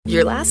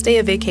Your last day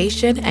of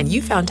vacation and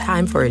you found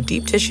time for a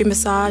deep tissue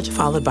massage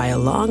followed by a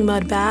long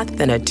mud bath,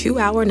 then a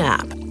 2-hour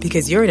nap.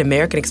 Because you're an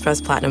American Express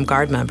Platinum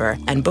Card member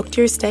and booked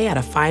your stay at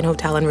a fine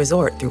hotel and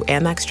resort through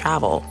Amex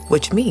Travel,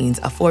 which means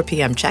a 4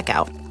 p.m.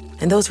 checkout.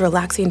 And those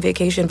relaxing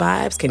vacation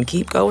vibes can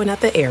keep going at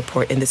the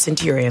airport in the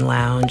Centurion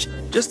Lounge.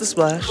 Just a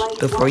splash.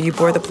 Before you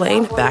board the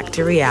plane, back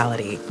to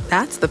reality.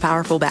 That's the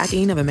powerful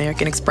backing of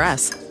American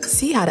Express.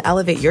 See how to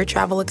elevate your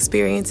travel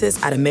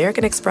experiences at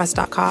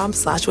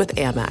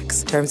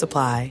americanexpress.com/withAmex. Terms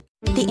apply.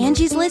 The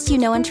Angie's List you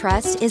know and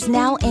trust is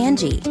now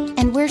Angie,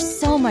 and we're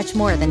so much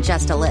more than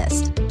just a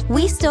list.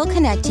 We still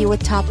connect you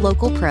with top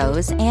local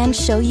pros and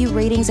show you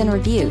ratings and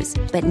reviews,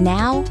 but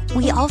now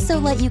we also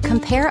let you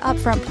compare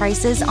upfront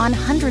prices on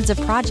hundreds of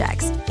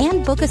projects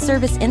and book a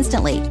service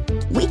instantly.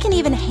 We can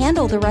even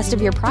handle the rest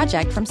of your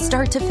project from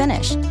start to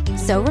finish.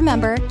 So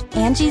remember,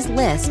 Angie's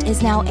List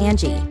is now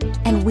Angie,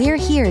 and we're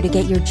here to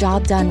get your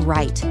job done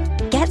right.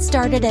 Get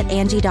started at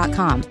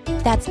Angie.com.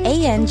 That's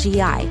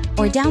ANGI,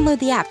 or download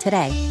the app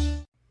today.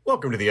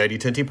 Welcome to the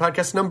ID10T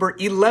podcast number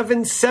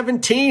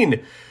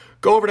 1117.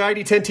 Go over to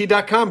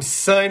ID10T.com,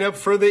 sign up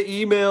for the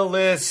email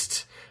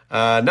list.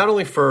 Not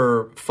only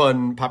for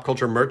fun pop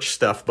culture merch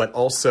stuff, but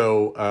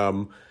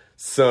also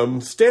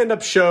some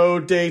stand-up show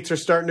dates are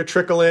starting to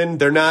trickle in.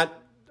 They're not,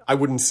 I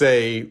wouldn't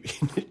say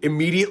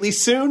immediately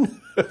soon,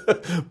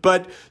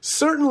 but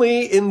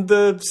certainly in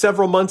the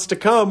several months to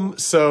come.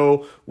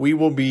 So we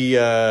will be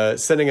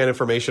sending out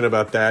information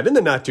about that in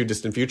the not too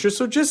distant future.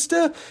 So just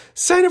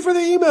sign up for the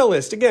email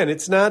list. Again,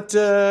 it's not,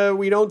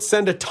 we don't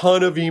send a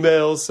ton of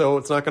emails, so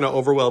it's not going to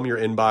overwhelm your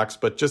inbox,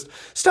 but just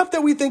stuff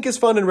that we think is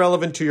fun and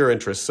relevant to your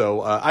interests.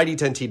 So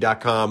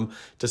ID10T.com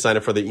to sign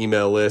up for the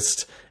email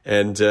list.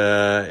 And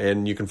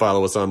you can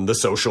follow us on the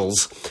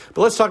socials.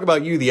 But let's talk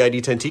about you, the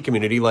ID10T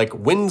community, like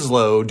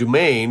Winslow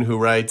Dumaine, who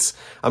writes,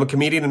 I'm a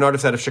comedian and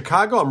artist out of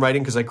Chicago. I'm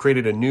writing because I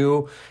created a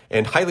new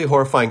and highly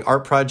horrifying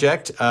art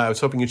project I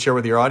was hoping you'd share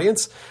with your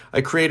audience.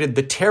 I created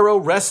The Tarot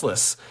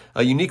Restless,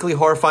 a uniquely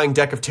horrifying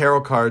deck of tarot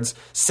cards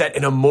set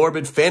in a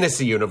morbid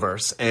fantasy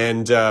universe.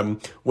 And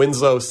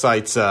Winslow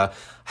cites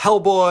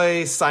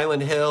Hellboy,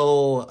 Silent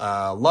Hill,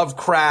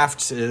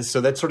 Lovecraft,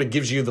 so that sort of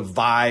gives you the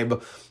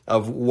vibe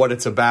of what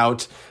it's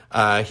about.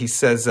 He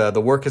says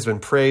the work has been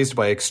praised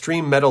by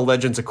extreme metal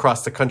legends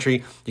across the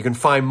country. You can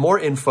find more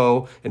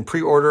info and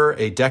pre-order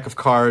a deck of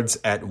cards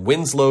at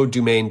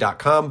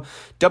winslowdumaine.com,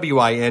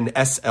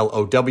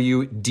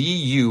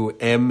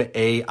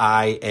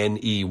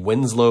 WINSLOWDUMAINE,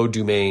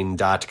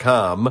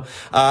 winslowdumaine.com,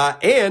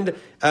 and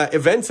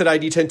events at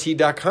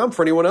ID10T.com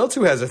for anyone else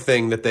who has a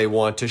thing that they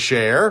want to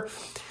share.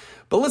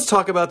 But let's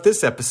talk about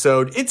this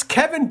episode. It's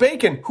Kevin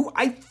Bacon, who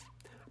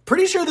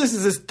pretty sure this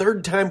is his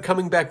third time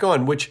coming back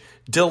on, which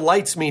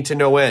delights me to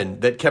no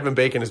end that Kevin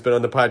Bacon has been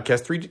on the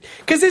podcast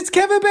because it's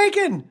Kevin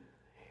Bacon.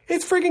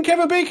 It's freaking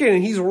Kevin Bacon,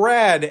 and he's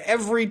rad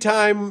every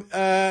time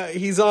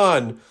he's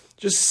on.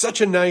 Just such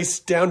a nice,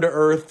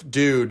 down-to-earth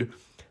dude.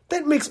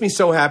 That makes me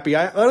so happy.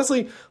 I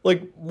honestly,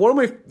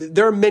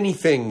 there are many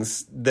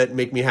things that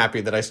make me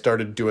happy that I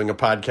started doing a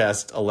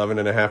podcast 11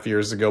 and a half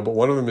years ago, but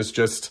one of them is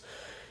just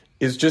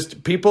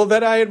people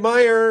that I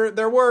admire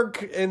their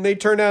work, and they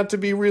turn out to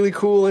be really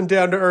cool and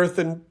down to earth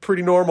and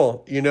pretty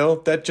normal. You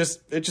know, it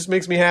just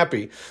makes me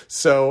happy.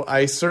 So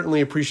I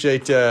certainly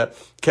appreciate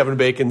Kevin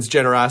Bacon's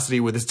generosity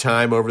with his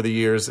time over the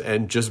years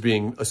and just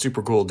being a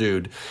super cool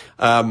dude.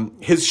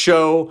 His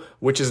show,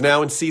 which is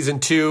now in season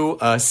 2,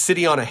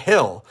 City on a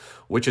Hill,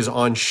 which is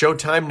on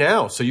Showtime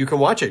now. So you can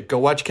watch it. Go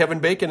watch Kevin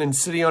Bacon in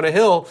City on a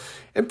Hill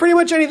and pretty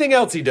much anything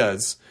else he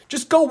does.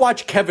 Just go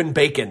watch Kevin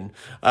Bacon.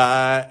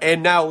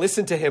 And now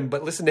listen to him,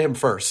 but listen to him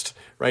first.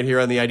 Right here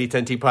on the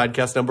ID10T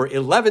podcast number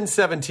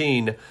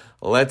 1117.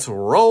 Let's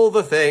roll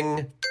the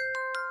thing.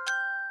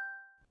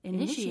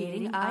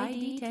 Initiating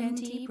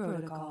ID10T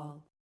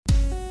protocol.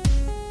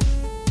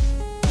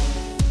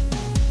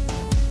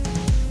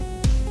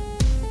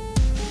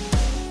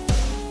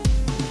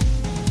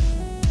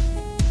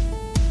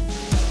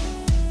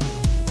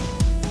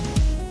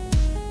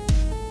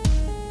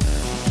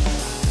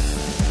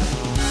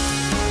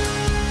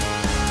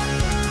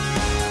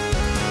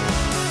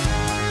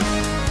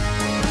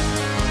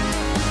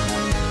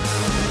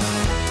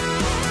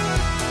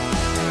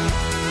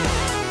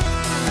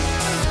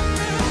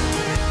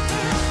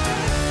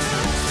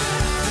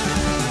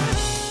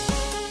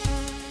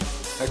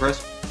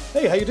 Chris.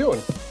 Hey, how you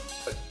doing?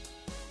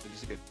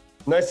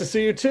 Nice to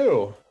see you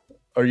too.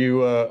 Are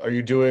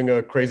you doing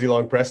a crazy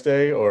long press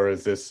day, or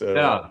is this?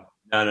 No.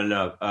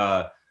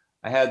 I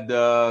had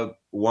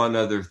one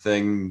other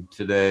thing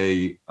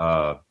today,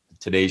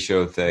 Today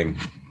Show thing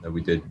that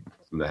we did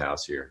from the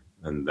house here,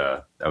 and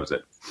that was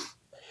it.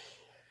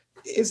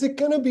 Is it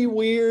going to be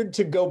weird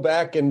to go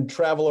back and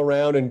travel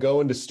around and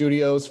go into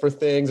studios for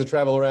things and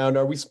travel around?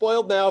 Are we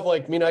spoiled now? I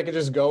could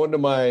just go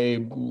into a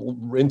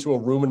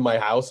room in my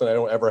house and I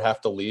don't ever have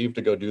to leave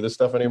to go do this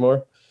stuff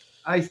anymore?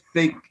 I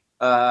think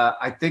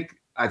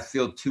I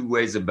feel two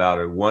ways about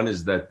it. One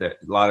is that a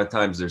lot of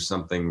times there's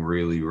something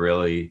really,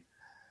 really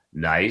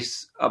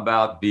nice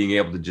about being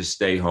able to just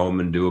stay home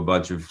and do a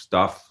bunch of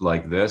stuff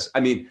like this. I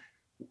mean,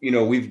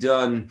 we've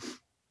done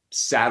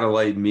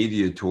satellite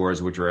media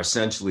tours, which are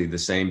essentially the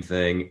same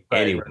thing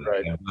anyway.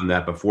 Right. I've done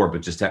that before,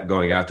 but just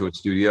going out to a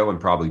studio and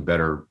probably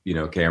better,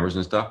 cameras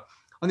and stuff.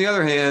 On the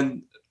other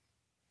hand,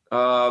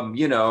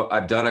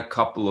 I've done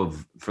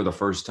for the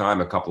first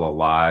time, a couple of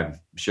live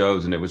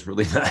shows, and it was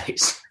really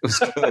nice. It was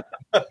good.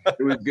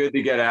 It was good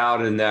to get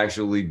out and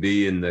actually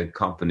be in the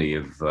company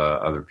of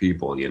other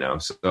people,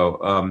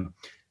 So,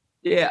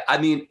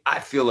 I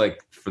feel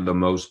like for the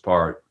most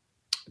part,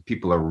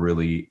 people are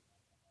really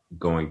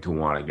going to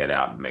want to get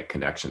out and make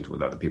connections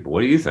with other people.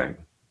 What do you think?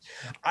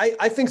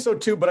 I think so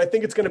too, but I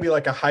think it's going to be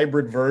like a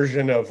hybrid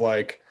version of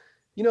like,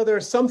 there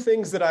are some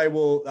things that I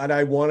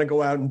want to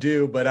go out and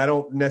do, but I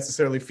don't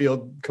necessarily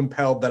feel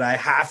compelled that I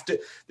have to.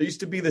 There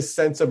used to be this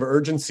sense of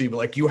urgency, but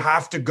like you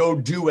have to go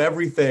do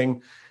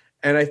everything.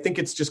 And I think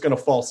it's just going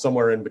to fall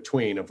somewhere in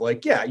between of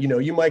like,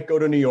 you might go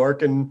to New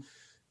York and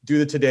do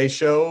the Today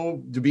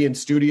Show, to be in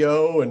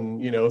studio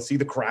and, see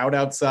the crowd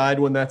outside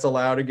when that's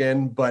allowed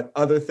again. But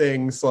other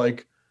things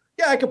like,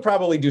 I could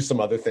probably do some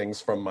other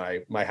things from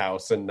my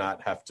house and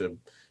not have to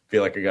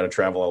feel like I got to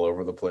travel all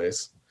over the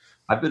place.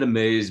 I've been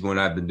amazed when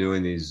I've been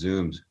doing these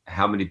Zooms,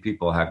 how many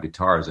people have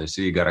guitars. I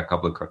see you got a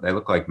couple of, they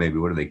look like maybe,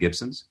 what are they,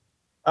 Gibsons?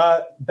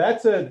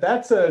 That's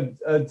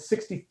a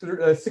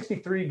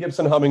 63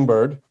 Gibson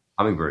Hummingbird.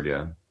 Hummingbird,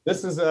 yeah.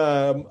 This is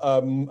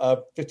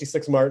a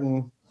 56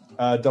 Martin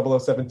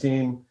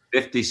 0017.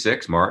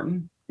 56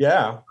 Martin?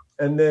 Yeah.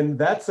 And then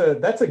that's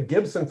a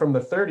Gibson from the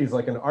 30s,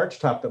 like an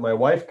archtop that my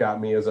wife got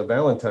me as a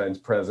Valentine's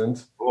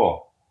present.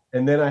 Cool.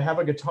 And then I have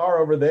a guitar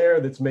over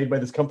there that's made by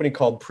this company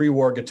called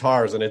Pre-War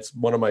Guitars, and it's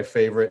one of my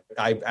favorite.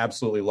 I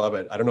absolutely love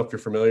it. I don't know if you're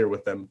familiar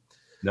with them.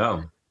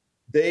 No.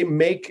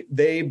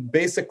 They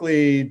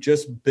basically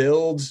just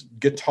build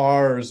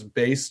guitars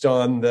based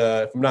on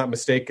if I'm not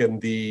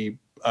mistaken, the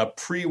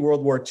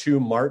pre-World War II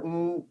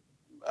Martin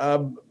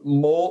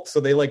mold. So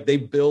they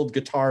build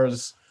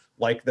guitars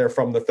like they're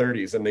from the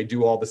 30s, and they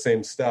do all the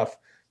same stuff,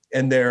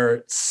 and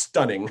they're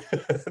stunning.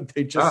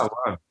 They just,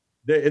 wow.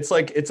 It's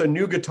like, it's a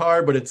new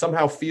guitar, but it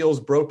somehow feels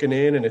broken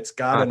in, and it's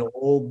got an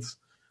old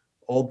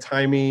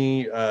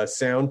timey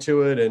sound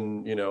to it.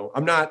 And,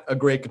 I'm not a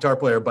great guitar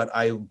player, but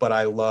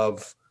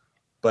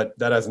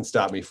that hasn't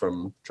stopped me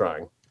from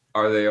trying.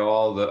 Are they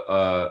all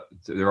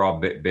they're all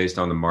based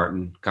on the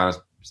Martin kind of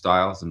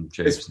styles and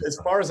shapes? As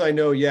far as I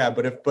know, yeah.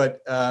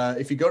 But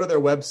if you go to their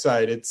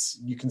website,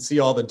 you can see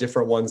all the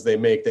different ones they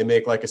make. They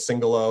make like a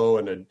single O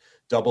and a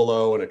double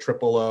O and a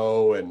triple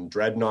O and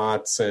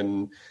dreadnoughts,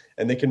 and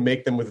they can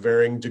make them with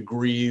varying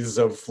degrees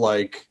of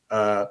like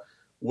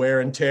wear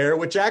and tear,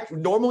 which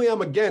normally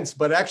I'm against,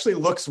 but actually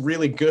looks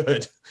really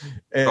good.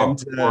 And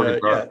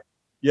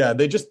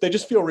they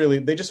just feel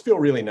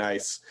really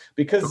nice,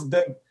 because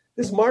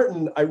this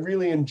Martin I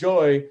really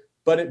enjoy.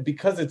 But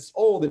because it's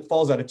old, it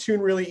falls out of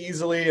tune really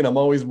easily, and I'm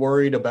always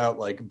worried about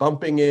like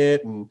bumping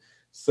it. And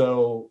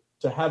so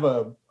to have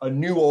a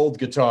new old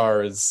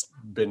guitar has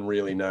been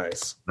really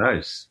nice.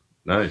 Nice.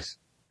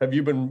 Have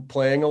you been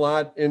playing a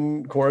lot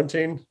in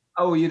quarantine?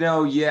 Oh,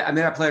 yeah. I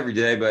mean, I play every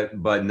day,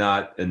 but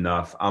not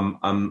enough. I'm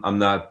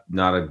not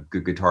a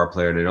good guitar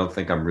player, and I don't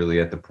think I'm really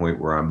at the point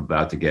where I'm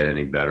about to get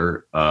any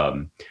better.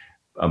 I'm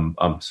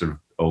sort of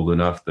old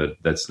enough that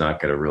that's not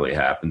going to really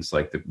happen. It's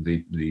like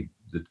the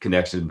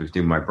connection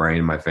between my brain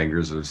and my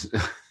fingers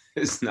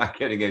is not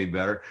getting any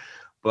better.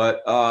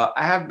 But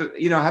I have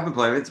been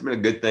playing. It's been a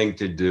good thing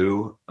to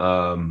do.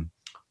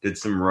 Did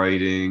some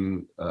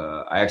writing.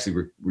 I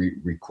actually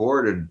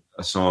recorded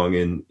a song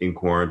in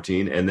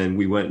quarantine, and then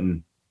we went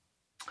and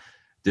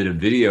did a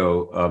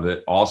video of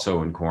it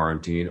also in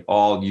quarantine,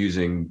 all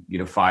using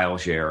file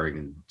sharing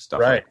and stuff,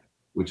 right? Like that,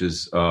 which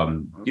is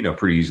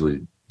pretty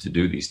easily to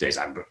do these days.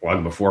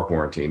 Before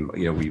quarantine,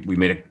 we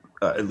made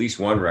at least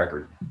one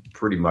record,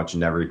 pretty much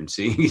never even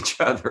seeing each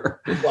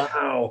other.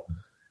 Wow.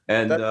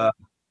 And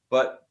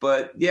but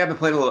yeah, I've been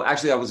playing a little.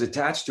 Actually, I was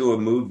attached to a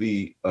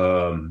movie.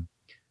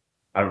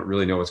 I don't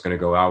really know what's going to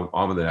go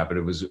on with that, but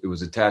it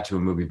was attached to a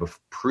movie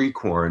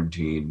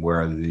pre-quarantine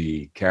where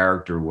the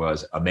character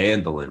was a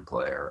mandolin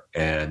player,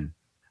 and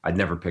I'd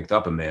never picked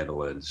up a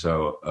mandolin,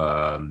 so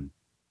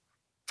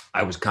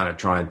I was kind of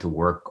trying to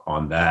work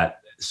on that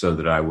so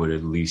that I would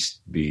at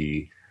least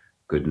be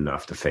good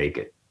enough to fake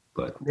it.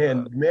 But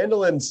man,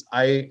 mandolins,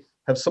 I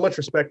have so much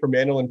respect for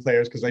mandolin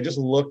players, because I just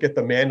look at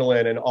the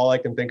mandolin and all I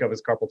can think of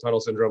is carpal tunnel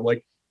syndrome.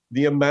 Like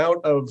the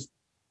amount of,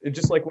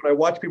 just like when I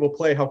watch people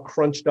play, how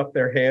crunched up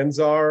their hands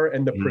are,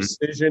 and the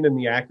precision and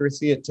the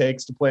accuracy it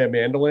takes to play a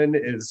mandolin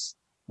is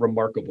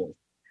remarkable.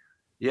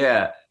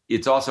 Yeah.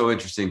 It's also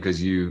interesting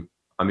because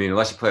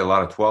unless you play a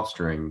lot of 12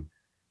 string,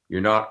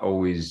 you're not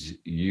always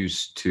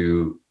used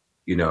to,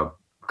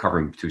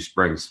 covering two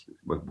springs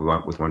with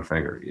one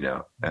finger,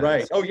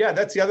 Right. Oh yeah.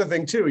 That's the other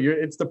thing too.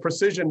 It's the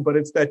precision, but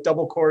it's that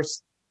double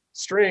course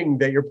string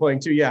that you're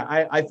playing too. Yeah.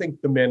 I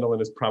think the mandolin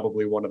is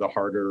probably one of the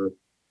harder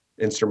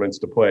instruments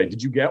to play.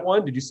 Did you get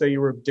one? Did you say you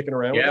were dicking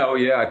around with it? Oh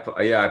yeah.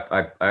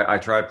 I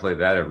try to play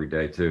that every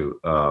day too.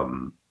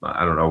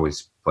 I don't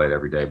always play it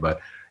every day, but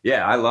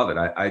yeah, I love it.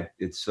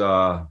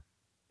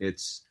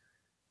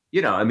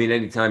 I mean,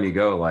 anytime you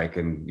go like,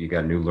 and you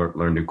got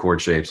learn new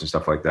chord shapes and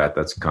stuff like that,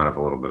 that's kind of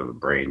a little bit of a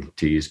brain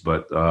tease,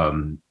 but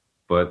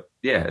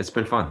yeah, it's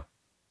been fun.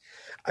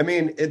 I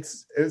mean,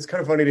 it's kind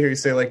of funny to hear you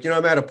say, like,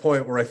 I'm at a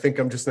point where I think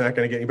I'm just not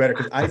going to get any better,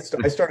 because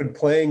I started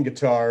playing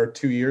guitar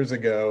 2 years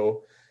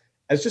ago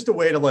as just a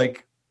way to,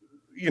 like,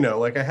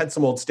 like I had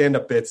some old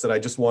stand-up bits that I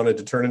just wanted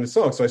to turn into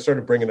songs. So I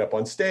started bringing it up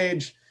on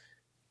stage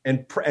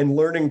and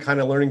learning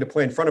to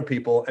play in front of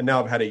people. And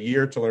now I've had a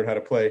year to learn how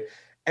to play.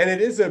 And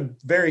it is a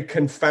very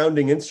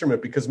confounding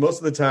instrument, because most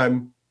of the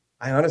time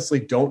I honestly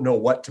don't know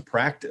what to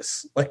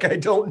practice. Like, I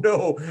don't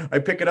know. I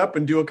pick it up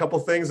and do a couple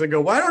things and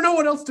go, well, I don't know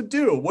what else to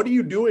do. What are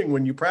you doing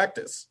when you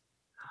practice?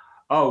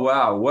 Oh,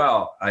 wow.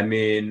 Well, I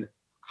mean,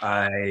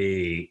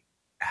 I'll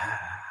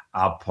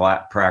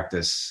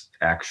practice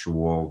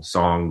actual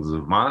songs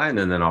of mine,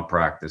 and then I'll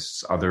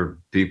practice other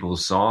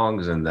people's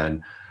songs, and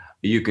then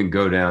you can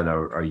go down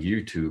a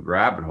YouTube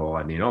rabbit hole.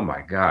 I mean, oh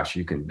my gosh,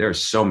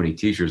 there's so many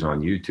teachers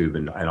on YouTube,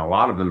 and a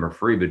lot of them are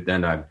free, but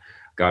then I've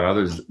got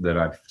others that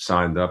I've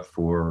signed up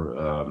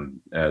for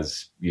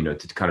as,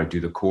 to kind of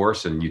do the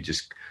course, and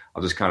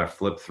I'll just kind of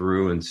flip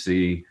through and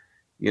see,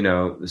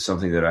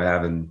 something that I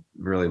haven't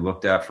really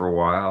looked at for a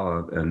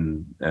while,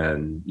 and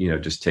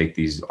just take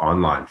these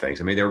online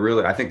things. I mean,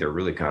 I think they're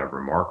really kind of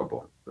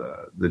remarkable.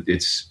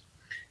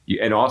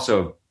 And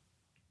also,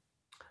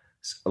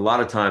 a lot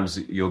of times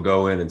you'll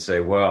go in and say,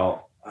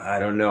 well, I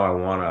don't know, I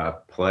want to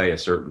play a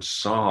certain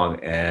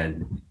song,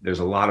 and there's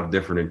a lot of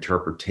different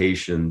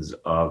interpretations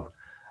of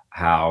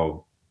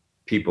how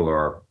people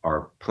are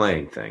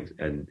playing things,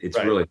 and it's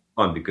right. Really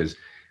fun, because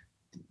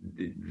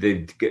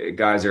the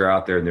guys are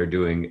out there and they're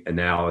doing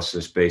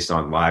analysis based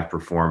on live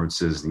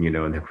performances, and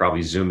and they're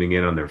probably zooming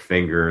in on their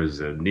fingers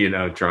and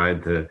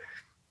trying to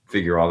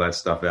figure all that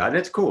stuff out. And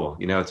it's cool,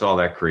 it's all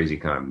that crazy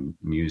kind of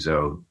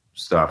muso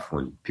stuff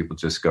when people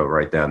just go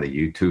right down the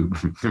YouTube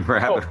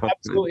rabbit hole.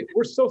 Absolutely.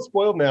 We're so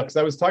spoiled now, because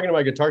I was talking to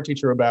my guitar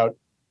teacher about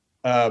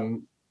because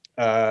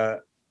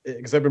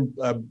I've been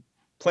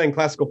playing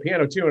classical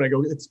piano too, and I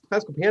go,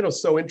 classical piano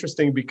is so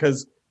interesting,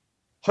 because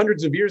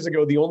hundreds of years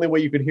ago, the only way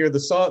you could hear the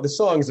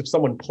song is if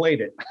someone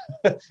played it.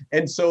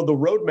 And so the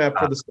roadmap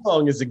for the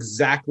song is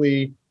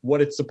exactly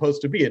what it's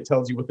supposed to be. It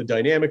tells you what the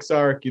dynamics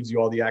are. It gives you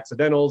all the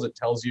accidentals. It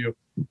tells you,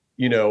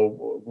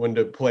 when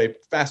to play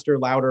faster,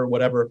 louder,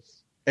 whatever.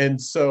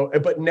 And so,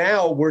 but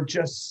now we're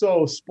just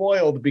so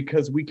spoiled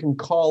because we can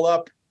call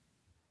up.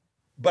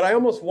 But I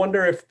almost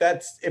wonder if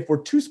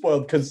we're too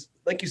spoiled, because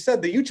like you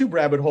said, the YouTube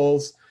rabbit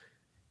holes,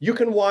 you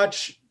can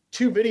watch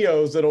 2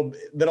 videos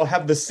that'll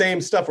have the same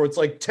stuff, where it's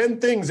like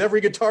 10 things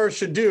every guitarist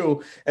should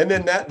do, and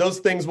then those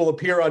things will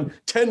appear on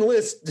 10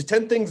 lists, the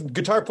 10 things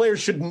guitar players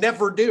should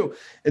never do.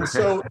 And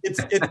so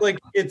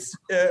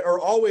or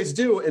always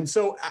do. And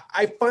so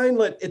I find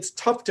that it's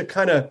tough to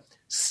kind of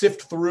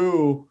sift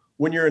through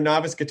when you're a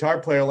novice guitar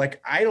player. Like,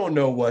 I don't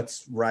know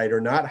what's right or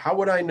not. How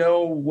would I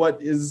know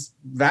what is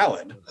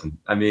valid?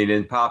 I mean,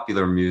 in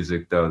popular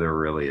music, though, there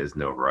really is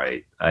no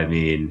right. I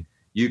mean,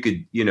 you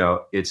could,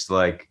 it's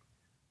like,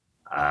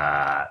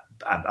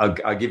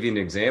 I'll give you an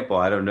example.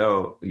 I don't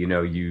know,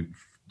 you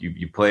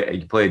play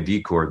a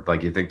D chord,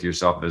 like you think to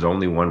yourself, there's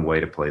only one way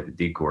to play the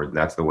D chord, and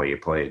that's the way you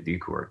play a D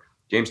chord.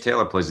 James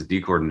Taylor plays the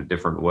D chord in a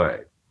different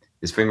way.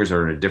 His fingers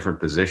are in a different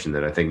position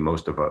than I think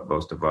most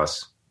of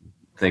us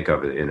think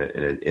of it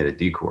in a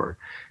D chord.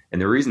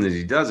 And the reason that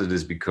he does it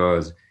is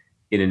because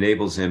it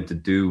enables him to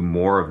do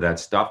more of that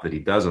stuff that he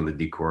does on the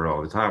D chord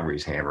all the time, where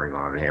he's hammering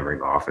on and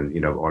hammering off,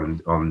 and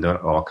on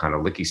all kind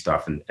of licky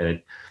stuff, and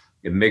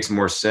it makes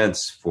more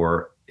sense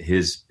for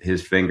his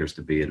fingers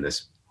to be in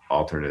this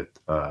alternate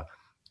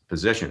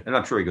position. And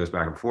I'm sure he goes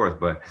back and forth,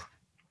 but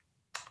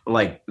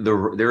like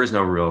there is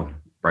no real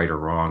right or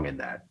wrong in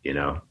that,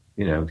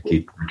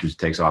 Keith Richards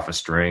takes off a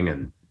string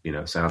and,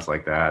 sounds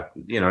like that.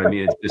 You know what I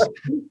mean? It's just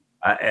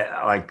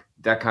I like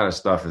that kind of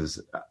stuff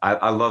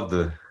I love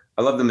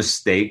the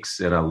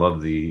mistakes, and I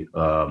love the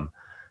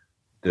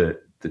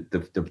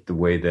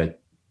way that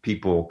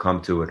people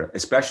come to it,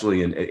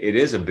 especially, and it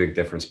is a big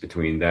difference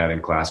between that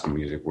and classical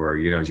music, where,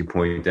 as you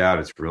pointed out,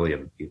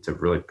 it's a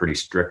really pretty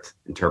strict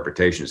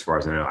interpretation. As far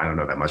as I know, I don't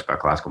know that much about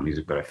classical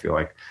music, but I feel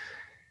like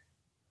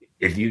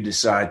if you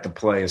decide to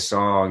play a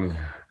song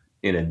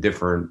in a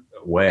different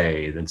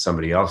way than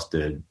somebody else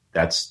did,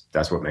 that's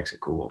what makes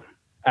it cool.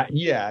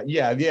 Yeah.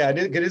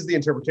 It is the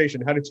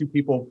interpretation. How do 2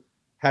 people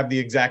have the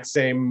exact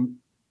same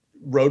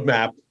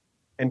roadmap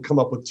and come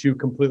up with 2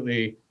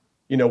 completely,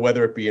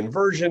 whether it be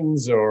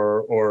inversions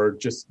or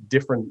just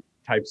different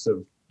types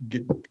of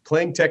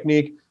playing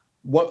technique?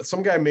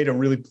 Some guy made a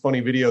really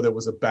funny video that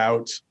was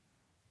about,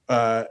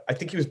 I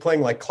think he was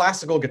playing like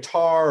classical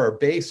guitar or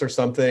bass or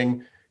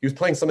something. He was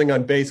playing something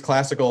on bass,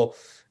 classical,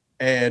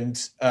 and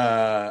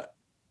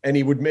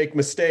he would make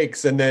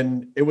mistakes, and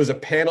then it was a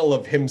panel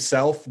of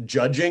himself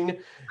judging,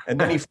 and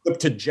then he flipped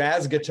to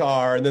jazz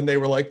guitar, and then they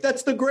were like,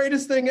 that's the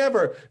greatest thing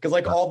ever, because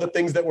like all the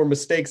things that were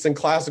mistakes in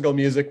classical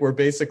music were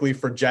basically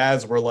for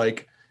jazz were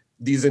like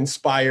these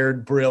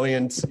inspired,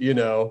 brilliant,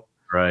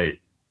 Right.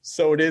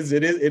 So it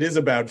is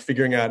about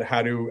figuring out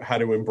how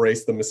to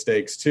embrace the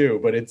mistakes too.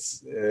 But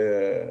it's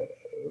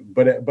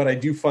but I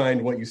do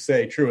find what you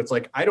say true. It's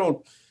like I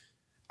don't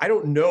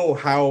know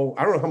how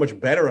much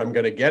better I'm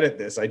going to get at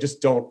this. I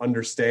just don't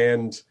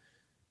understand.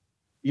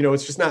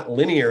 It's just not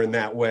linear in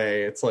that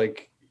way. It's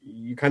like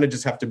you kind of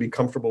just have to be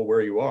comfortable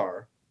where you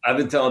are. I've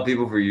been telling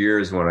people for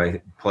years when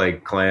I play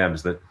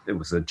clams that it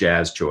was a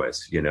jazz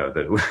choice.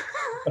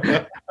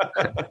 That.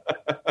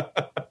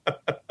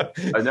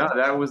 No,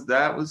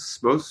 that was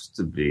supposed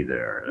to be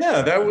there.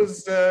 Yeah, that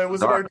was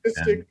an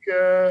artistic.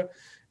 It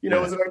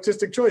was an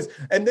artistic choice.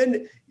 And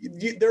then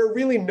there are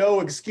really no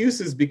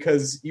excuses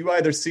because you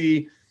either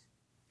see.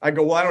 I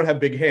go, well, I don't have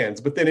big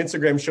hands, but then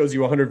Instagram shows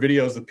you 100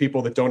 videos of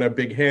people that don't have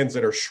big hands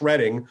that are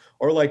shredding,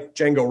 or like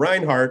Django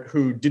Reinhardt,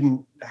 who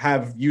didn't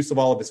have use of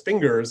all of his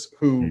fingers,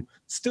 who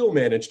still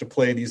managed to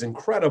play these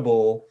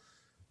incredible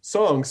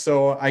songs.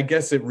 So I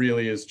guess it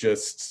really is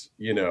just,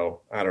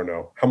 I don't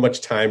know, how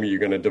much time are you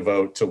going to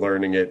devote to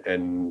learning it,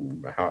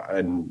 and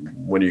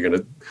when are you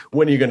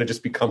going to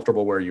just be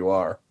comfortable where you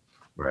are?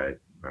 Right.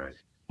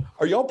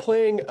 Are y'all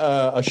playing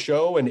a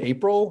show in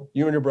April,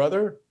 you and your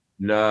brother?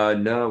 No,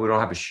 we don't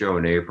have a show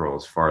in April,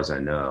 as far as I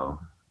know.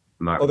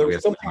 There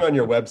was something on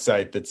your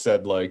website that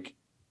said like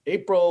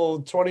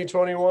April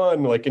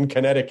 2021, like in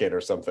Connecticut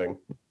or something.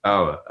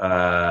 Oh,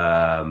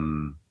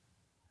 I'm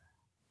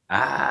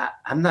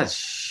not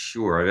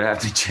sure. I'd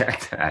have to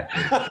check that.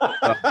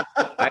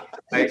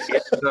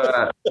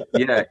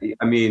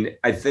 I mean,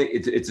 I think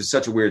it's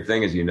such a weird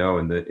thing, as you know,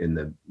 in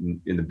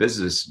the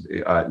business,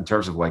 in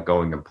terms of like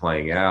going and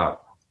playing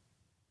out.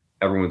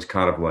 Everyone's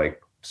kind of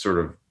like sort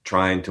of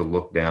trying to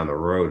look down the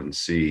road and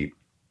see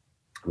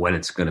when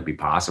it's going to be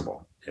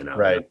possible,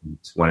 right?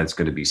 When it's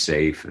going to be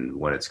safe and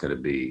when it's going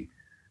to be,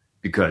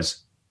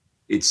 because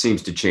it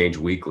seems to change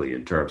weekly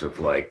in terms of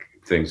like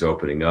things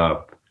opening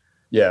up.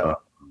 Yeah.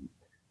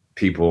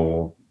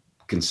 People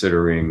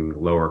considering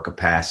lower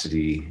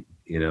capacity,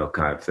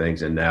 kind of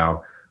things. And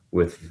now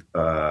with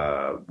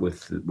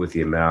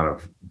the amount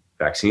of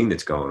vaccine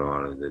that's going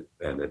on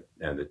and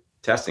the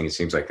testing, it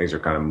seems like things are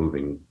kind of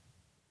moving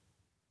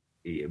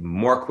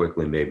more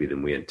quickly maybe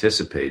than we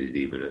anticipated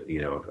even,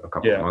 a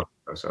couple of months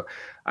ago. So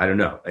I don't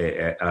know.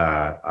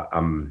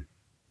 I'm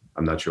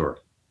not sure.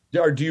 Yeah.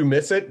 Or do you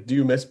miss it? Do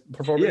you miss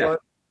performing live?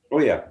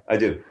 Oh yeah, I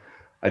do.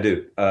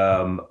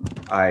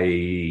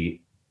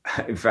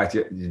 In fact,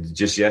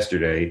 just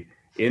yesterday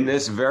in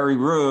this very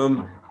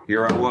room,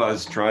 here I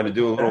was trying to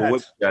do a little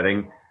wood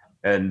shedding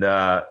and,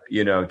 try.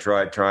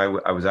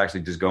 I was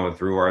actually just going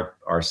through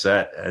our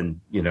set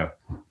and,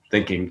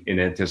 thinking in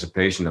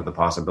anticipation of the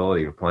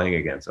possibility of playing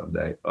again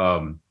someday.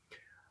 I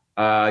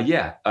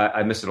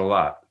miss it a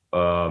lot.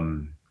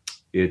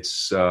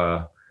 It's,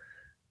 I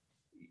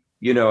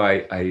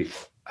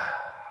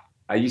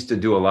used to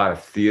do a lot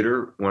of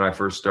theater when I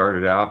first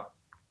started out,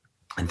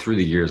 and through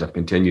the years I've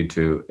continued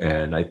to.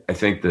 And I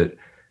think that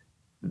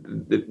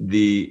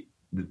the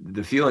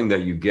feeling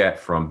that you get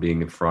from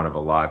being in front of a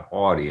live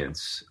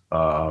audience,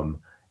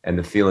 and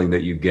the feeling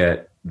that you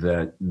get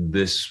that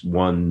this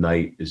one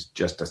night is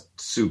just a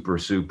super,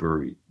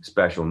 super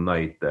special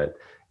night that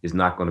is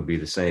not going to be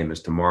the same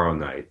as tomorrow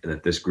night, and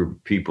that this group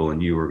of people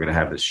and you are going to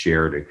have this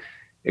shared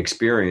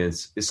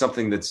experience is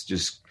something that's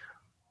just,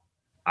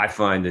 I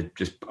find it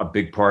just a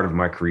big part of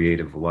my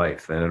creative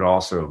life. And it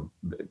also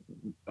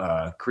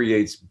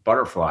creates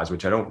butterflies,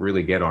 which I don't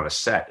really get on a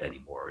set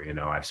anymore.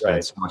 I've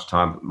spent so much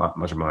time,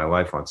 much of my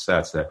life on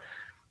sets, that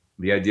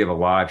the idea of a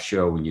live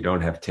show when you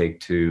don't have take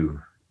two,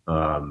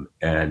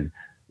 and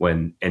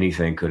when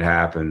anything could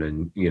happen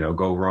and,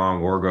 go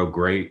wrong or go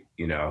great,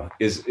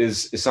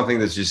 is something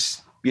that's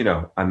just,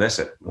 I miss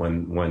it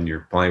when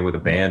you're playing with a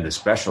band,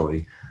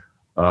 especially.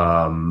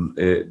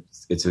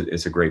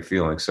 It's a great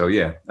feeling. So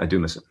yeah, I do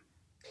miss it.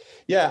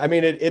 Yeah. I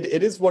mean,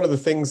 it is one of the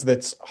things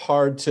that's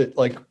hard to,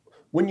 like,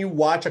 when you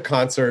watch a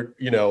concert,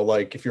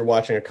 like if you're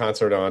watching a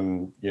concert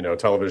on,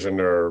 television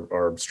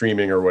or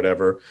streaming or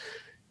whatever,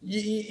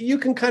 you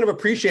can kind of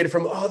appreciate it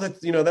from,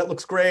 that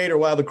looks great, or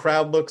wow, the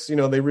crowd looks,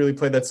 they really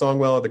played that song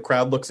well, or the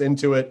crowd looks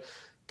into it.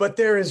 But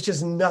there is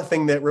just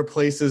nothing that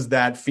replaces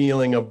that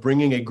feeling of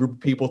bringing a group of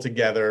people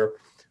together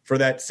for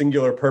that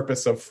singular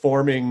purpose of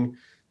forming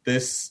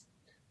this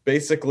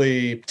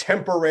basically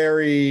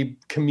temporary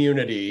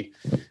community,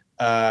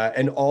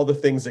 and all the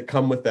things that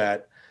come with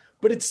that.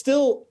 But it's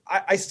still,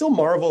 I still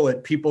marvel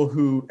at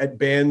people at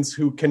bands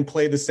who can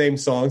play the same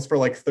songs for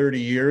like 30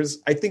 years.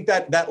 I think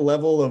that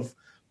level of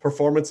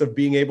performance, of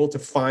being able to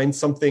find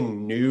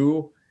something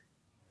new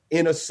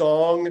in a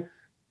song,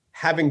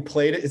 having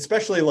played it,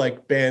 especially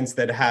like bands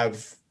that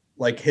have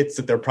like hits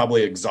that they're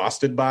probably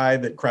exhausted by,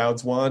 that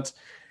crowds want.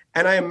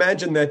 And I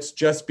imagine that's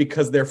just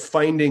because they're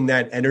finding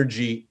that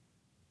energy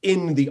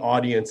in the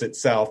audience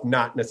itself,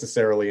 not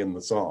necessarily in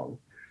the song.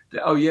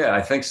 Oh yeah,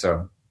 I think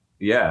so.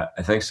 Yeah,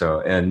 I think so.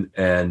 And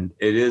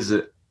it is,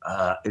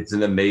 it's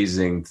an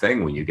amazing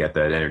thing when you get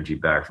that energy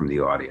back from the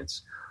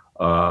audience.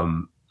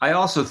 I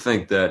also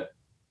think that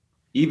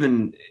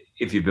even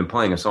if you've been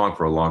playing a song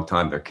for a long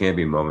time, there can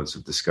be moments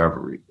of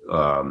discovery.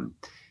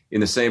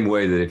 in the same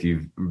way that if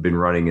you've been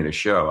running in a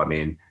show, I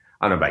mean,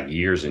 I don't know about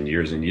years and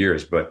years and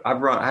years, but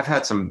I've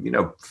had some,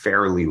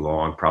 fairly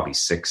long, probably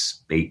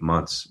 6-8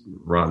 months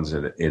runs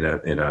on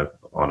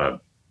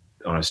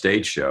a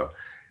stage show.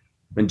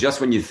 And just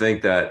when you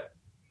think that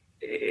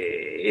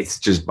it's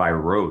just by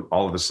rote,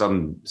 all of a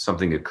sudden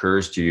something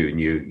occurs to you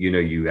and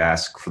you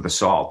ask for the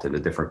salt in a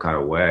different kind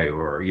of way,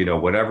 or,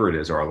 whatever it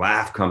is, or a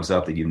laugh comes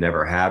up that you've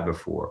never had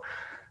before.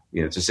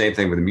 It's the same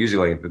thing with the music.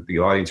 Like the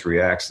audience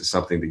reacts to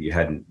something that you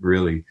hadn't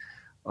really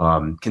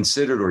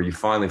considered, or you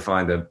finally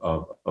find a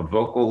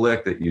vocal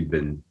lick that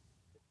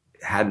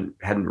hadn't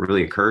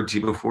really occurred to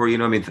you before.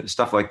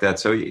 Stuff like that.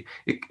 So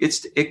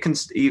it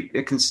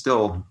can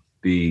still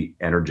be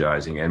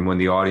energizing, and when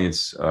the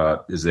audience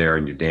is there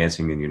and you're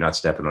dancing and you're not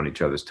stepping on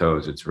each other's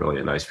toes, it's really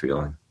a nice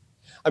feeling.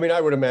 I mean, I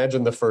would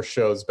imagine the first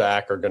shows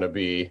back are going to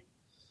be,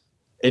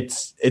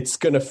 it's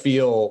going to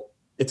feel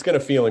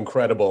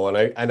incredible, and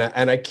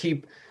I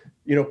keep.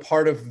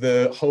 Part of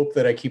the hope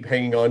that I keep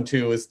hanging on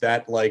to is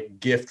that like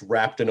gift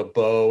wrapped in a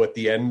bow at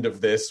the end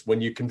of this,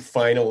 when you can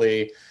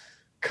finally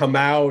come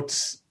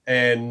out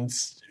and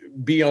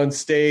be on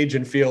stage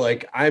and feel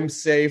like I'm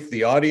safe,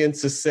 the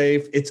audience is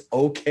safe, it's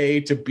okay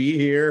to be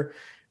here.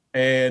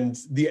 And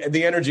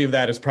the energy of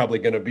that is probably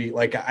going to be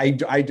like,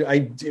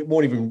 you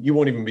won't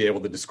even be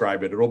able to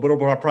describe it. It'll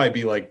probably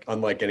be like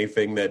unlike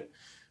anything that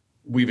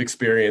we've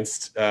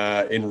experienced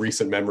in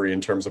recent memory in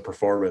terms of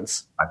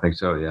performance. I think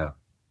so. Yeah.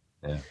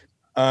 Yeah.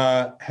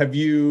 Have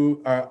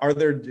you,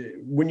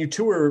 when you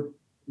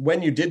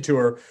did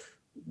tour,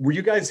 were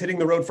you guys hitting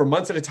the road for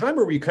months at a time,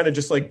 or were you kind of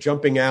just like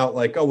jumping out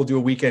like, oh, we'll do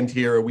a weekend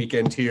here, a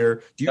weekend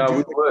here? We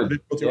would.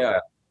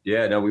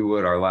 Yeah. No, we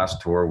would. Our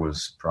last tour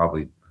was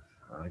probably,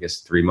 I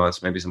guess 3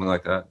 months, maybe something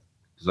like that.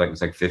 It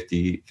was like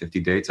 50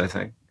 dates, I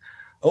think.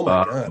 Oh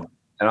my God.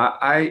 And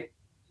I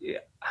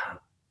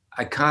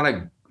kind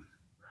of,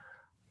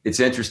 it's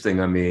interesting.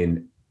 I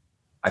mean,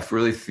 I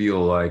really feel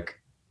like,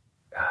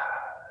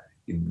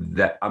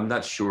 that I'm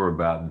not sure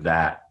about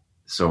that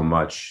so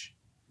much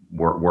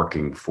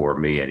working for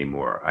me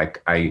anymore.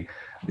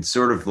 It's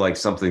sort of like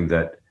something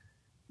that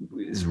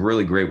is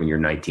really great when you're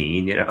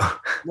 19,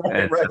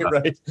 Right.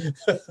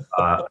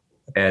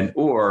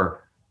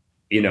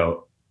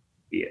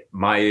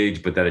 My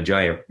age, but that a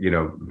giant,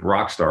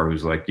 rock star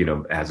who's like,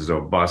 has his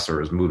own bus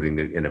or is moving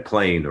in a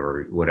plane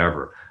or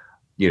whatever,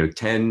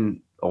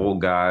 10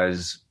 old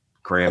guys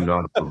crammed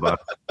onto a bus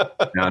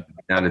down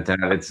to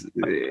town.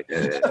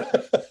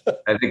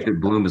 I think the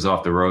bloom is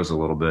off the rose a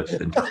little bit.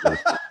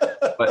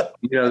 But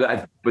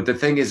but the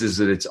thing is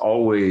that it's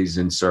always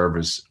in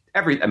service.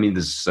 This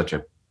is such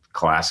a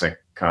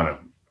classic kind of,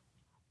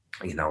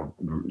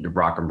 the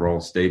rock and roll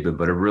statement,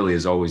 but it really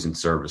is always in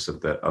service of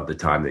the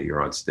time that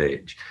you're on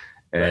stage.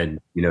 And,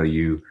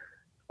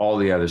 all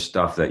the other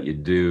stuff that you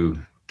do,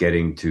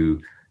 getting to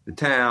the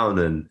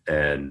town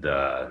and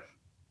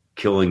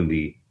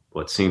killing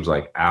what seems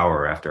like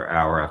hour after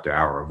hour after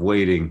hour of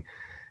waiting,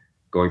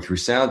 going through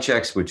sound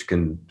checks, which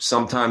can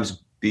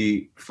sometimes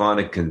be fun,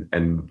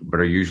 but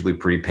are usually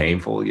pretty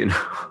painful,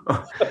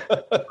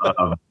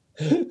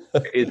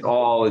 It's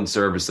all in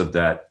service of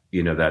that,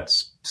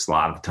 that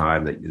slot of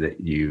time that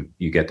you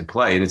get to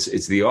play. And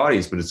it's the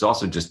audience, but it's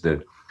also just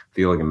the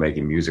feeling of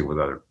making music with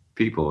other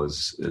people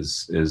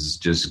is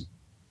just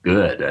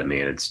good. I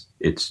mean,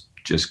 it's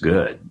just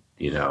good,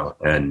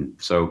 and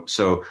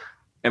so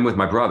and with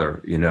my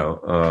brother,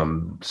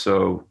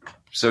 so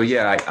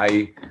yeah,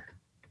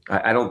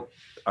 I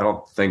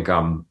don't think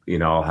I'm,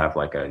 I'll have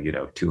like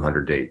a,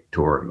 200 date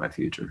tour in my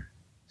future.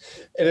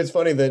 And it's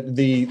funny that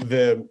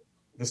the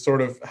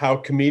sort of how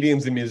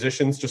comedians and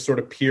musicians just sort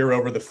of peer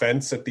over the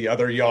fence at the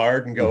other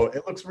yard and go,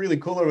 it looks really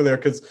cool over there.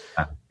 Cause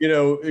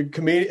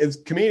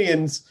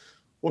comedians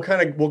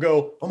will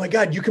go, oh my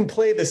God, you can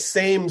play the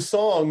same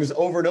songs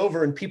over and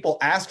over and people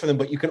ask for them,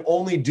 but you can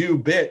only do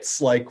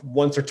bits like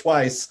once or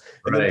twice.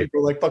 And then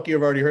people are like, fuck you,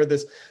 I've already heard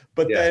this.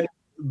 But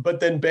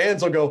then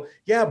bands will go,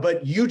 yeah,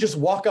 but you just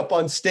walk up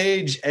on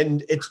stage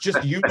and it's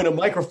just you and a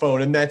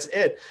microphone and that's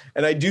it.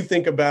 And I do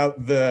think about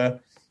when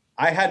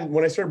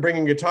I started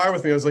bringing guitar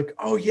with me, I was like,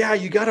 oh yeah,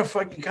 you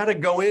gotta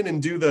go in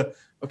and do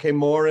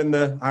more in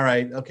the, all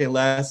right, okay,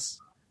 less.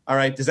 All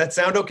right. Does that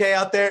sound okay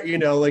out there?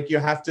 Like you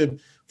have to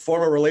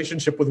form a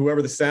relationship with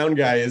whoever the sound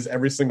guy is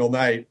every single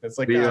night. It's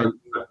like, you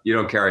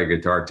don't carry a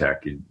guitar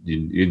tech.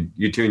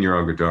 You tune your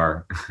own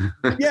guitar.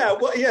 Yeah.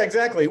 Well, yeah,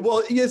 exactly.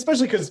 Well, yeah,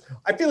 especially because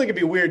I feel like it'd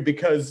be weird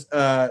because,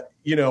 I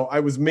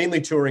was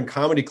mainly touring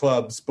comedy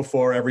clubs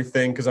before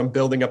everything because I'm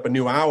building up a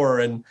new hour.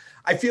 And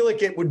I feel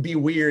like it would be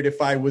weird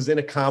if I was in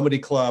a comedy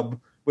club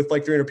with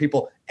like 300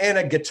 people and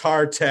a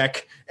guitar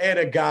tech and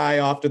a guy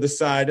off to the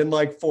side and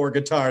like 4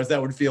 guitars.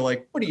 That would feel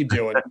like, what are you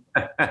doing?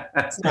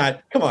 It's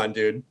not, come on,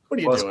 dude. What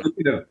are you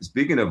doing?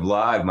 Speaking of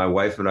live, my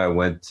wife and I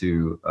went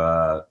to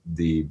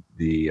the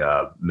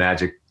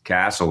Magic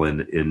Castle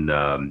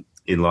in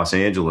Los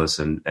Angeles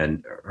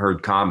and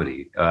heard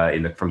comedy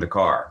from the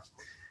car,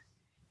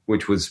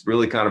 which was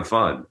really kind of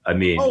fun. I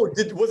mean,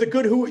 was it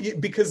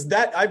good? Because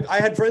I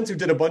had friends who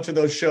did a bunch of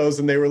those shows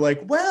and they were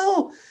like,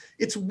 well,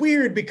 it's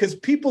weird because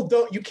people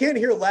you can't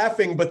hear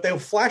laughing, but they'll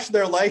flash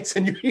their lights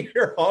and you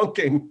hear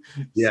honking.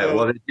 Yeah. So,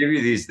 well, they give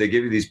you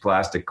these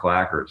plastic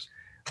clackers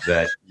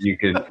that you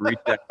can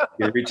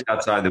reach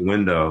outside the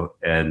window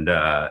and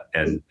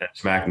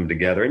smack them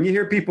together. And you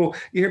hear people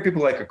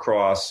like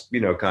across,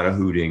 kind of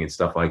hooting and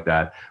stuff like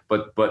that.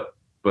 But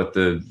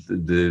the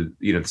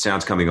the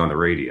sound's coming on the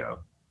radio.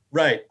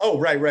 Right. Oh,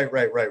 right.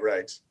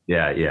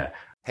 Yeah.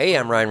 Hey,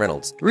 I'm Ryan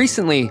Reynolds.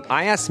 Recently,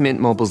 I asked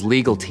Mint Mobile's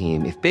legal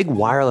team if big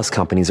wireless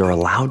companies are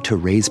allowed to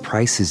raise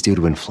prices due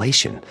to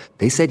inflation.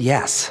 They said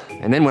yes.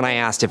 And then when I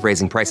asked if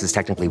raising prices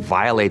technically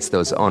violates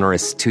those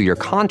onerous 2-year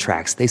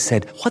contracts, they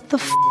said, "What the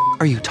f***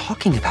 are you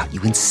talking about,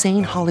 you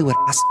insane Hollywood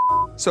ass?"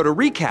 So to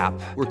recap,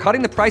 we're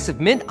cutting the price of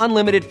Mint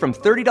Unlimited from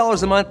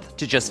 $30 a month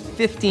to just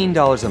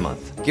 $15 a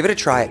month. Give it a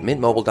try at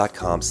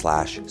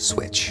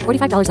mintmobile.com/switch.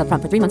 $45 up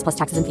front for 3 months plus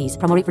taxes and fees.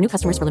 Promo rate for new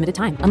customers for limited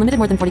time. Unlimited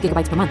more than 40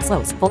 gigabytes per month.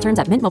 Slows full terms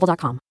at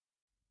mintmobile.com.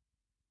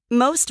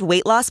 Most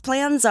weight loss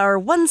plans are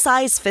one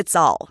size fits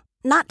all,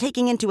 not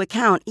taking into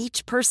account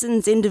each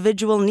person's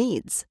individual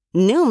needs.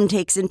 Noom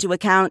takes into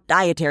account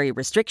dietary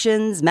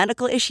restrictions,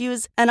 medical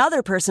issues, and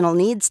other personal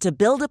needs to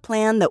build a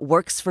plan that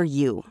works for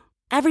you.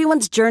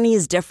 Everyone's journey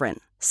is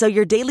different, so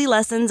your daily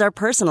lessons are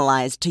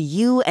personalized to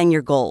you and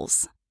your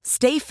goals.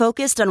 Stay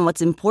focused on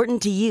what's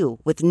important to you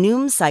with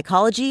Noom's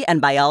psychology and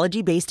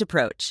biology-based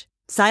approach.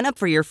 Sign up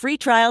for your free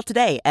trial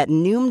today at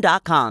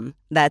Noom.com.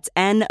 That's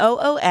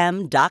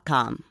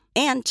Noom.com.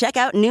 And check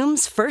out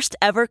Noom's first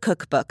ever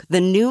cookbook, The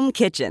Noom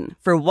Kitchen,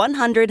 for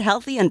 100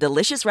 healthy and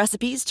delicious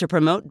recipes to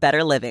promote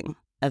better living.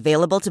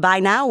 Available to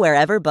buy now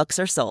wherever books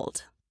are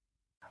sold.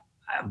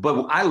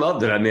 But I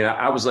loved it. I mean,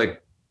 I was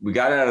like, we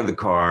got out of the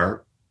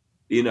car,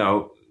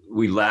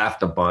 we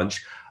laughed a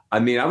bunch. I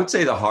mean, I would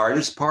say the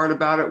hardest part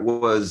about it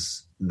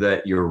was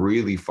that you're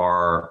really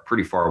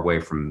pretty far away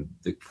from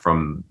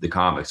the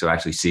comics. So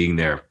actually seeing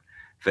their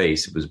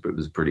face, it was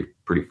pretty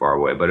far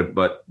away, but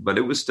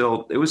it was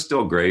still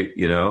great,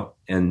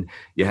 and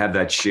you have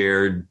that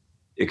shared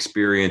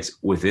experience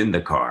within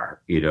the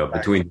car,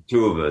 between the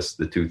two of us,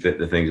 the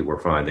things that we're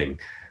finding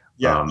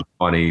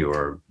funny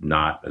or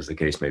not, as the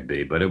case may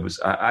be. But it was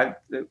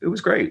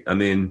great. I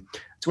mean,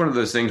 it's one of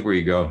those things where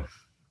you go,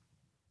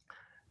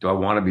 do I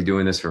want to be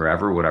doing this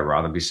forever? Would I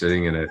rather be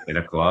sitting in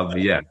a club?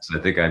 Yes. I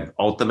think I'd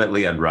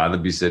rather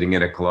be sitting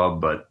in a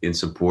club, but in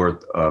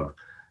support of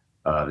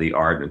the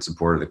art and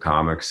support of the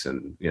comics.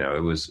 And,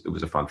 it was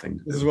a fun thing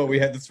to do. This is what we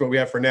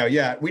have for now.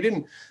 Yeah. We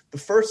didn't,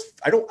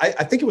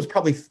 I think it was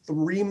probably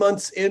 3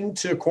 months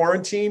into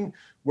quarantine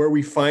where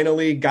we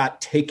finally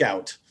got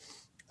takeout,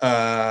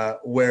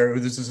 where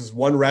this is this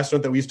one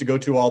restaurant that we used to go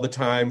to all the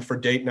time for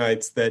date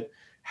nights that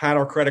had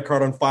our credit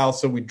card on file.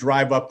 So we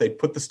drive up, they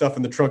put the stuff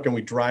in the trunk and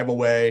we drive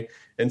away.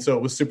 And so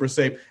it was super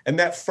safe. And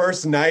that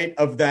first night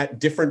of that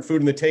different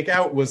food in the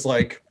takeout was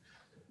like,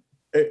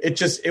 we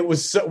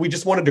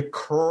just wanted to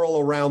curl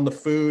around the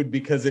food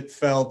because it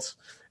felt,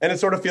 and it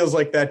sort of feels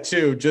like that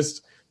too,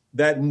 just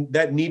that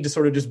need to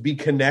sort of just be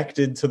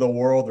connected to the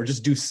world or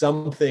just do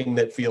something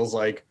that feels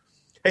like,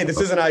 hey,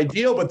 this isn't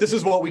ideal, but this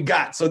is what we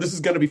got. So this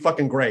is going to be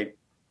fucking great.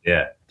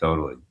 Yeah,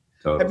 totally.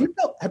 Have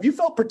you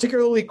felt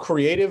particularly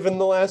creative in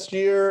the last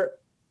year?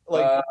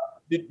 Like, have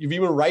you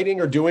been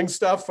writing or doing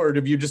stuff, or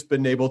have you just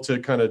been able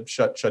to kind of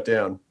shut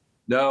down?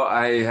 No,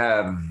 I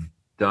have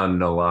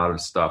done a lot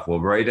of stuff. Well,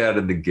 right out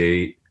of the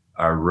gate,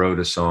 I wrote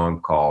a song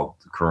called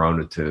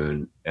Corona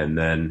Tune, and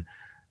then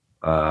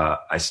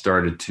I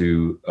started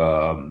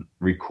to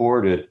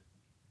record it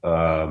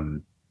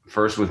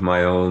first with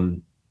my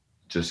own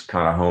just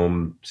kind of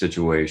home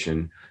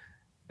situation,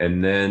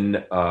 and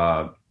then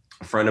a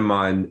friend of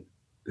mine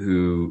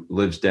who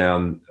lives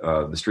down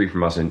the street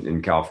from us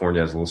in California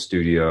has a little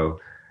studio,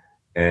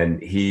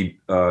 and he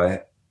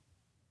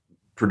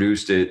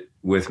produced it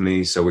with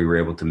me. So we were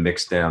able to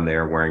mix down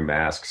there wearing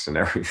masks and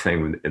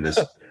everything in this,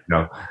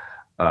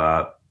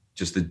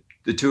 just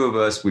the two of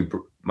us.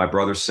 My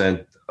brother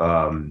sent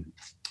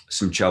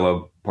some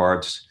cello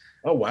parts.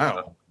 Oh,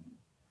 wow.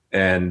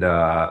 And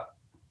I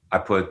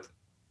put,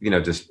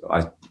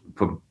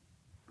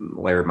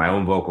 layered my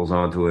own vocals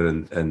onto it.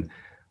 And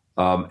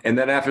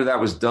then after that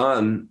was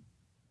done,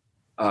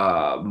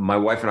 my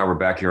wife and I were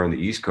back here on the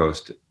East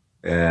Coast,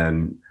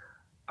 and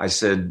I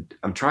said,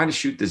 I'm trying to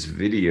shoot this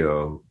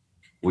video.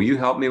 Will you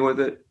help me with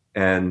it?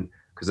 And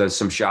because there's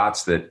some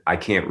shots that I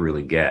can't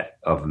really get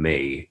of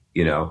me,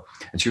 and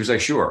she was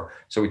like, sure.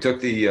 So we took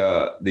the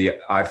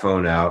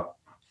iPhone out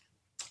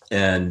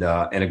and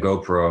a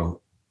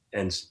GoPro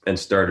and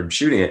started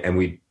shooting it. And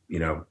we,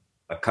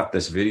 I cut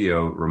this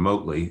video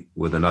remotely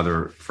with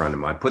another friend of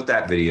mine, put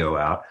that video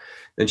out.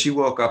 Then she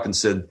woke up and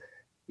said,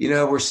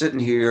 we're sitting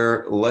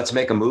here, let's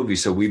make a movie.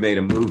 So we made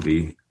a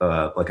movie,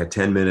 like a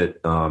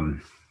 10-minute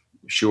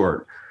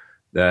short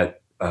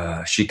that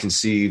she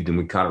conceived, and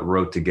we kind of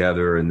wrote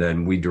together, and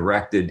then we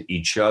directed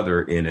each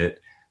other in it.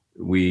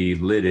 We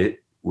lit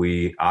it,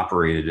 we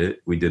operated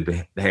it, we did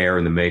the hair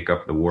and the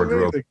makeup, the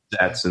wardrobe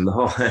sets, and the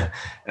whole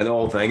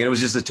thing. And it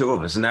was just the two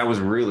of us, and that was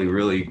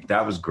really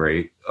that was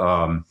great.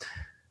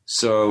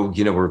 So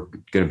we're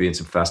going to be in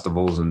some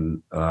festivals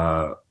and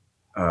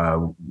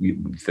we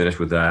finished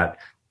with that.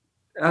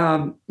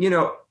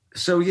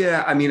 So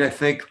yeah, I mean, I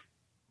think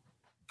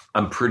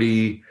I'm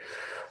pretty,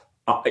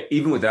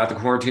 even without the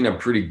quarantine, I'm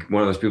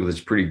one of those people that's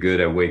pretty good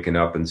at waking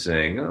up and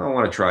saying, oh, I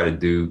want to try to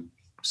do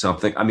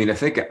something. I mean, I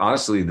think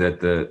honestly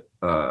that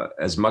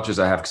as much as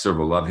I have sort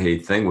of a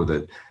love-hate thing with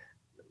it,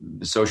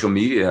 social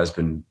media has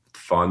been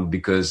fun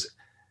because,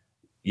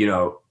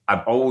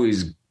 I've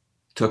always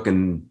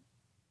taken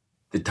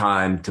the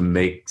time to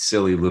make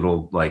silly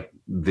little like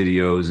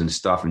videos and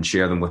stuff and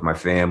share them with my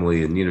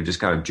family and, just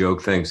kind of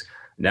joke things.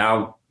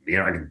 Now,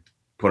 I can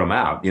put them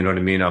out, you know what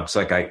I mean? It's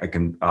like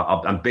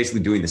I'm basically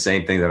doing the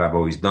same thing that I've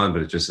always done,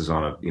 but it just is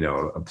on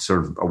a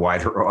sort of a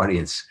wider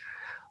audience.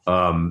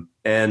 I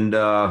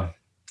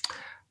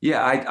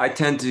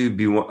tend to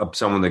be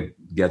someone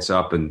that gets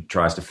up and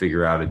tries to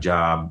figure out a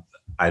job.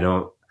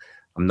 I'm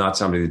not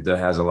somebody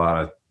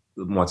that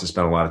wants to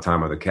spend a lot of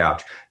time on the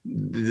couch.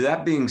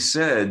 That being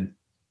said,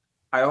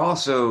 I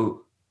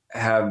also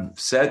have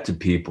said to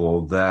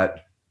people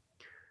that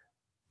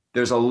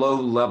there's a low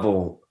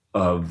level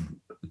of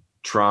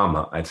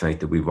trauma, I think,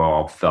 that we've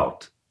all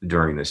felt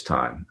during this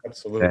time.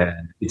 Absolutely.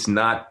 And it's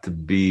not to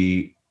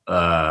be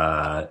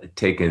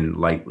taken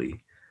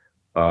lightly.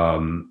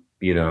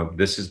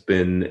 This has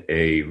been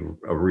a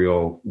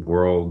real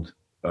world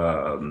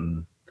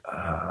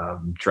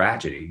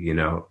tragedy,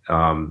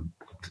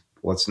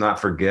 let's not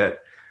forget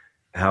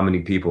how many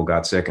people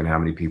got sick and how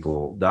many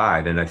people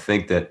died. And I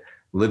think that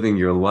living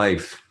your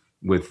life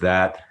with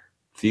that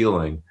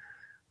feeling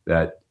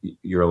that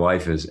your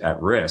life is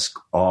at risk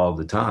all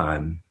the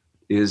time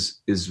is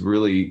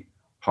really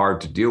hard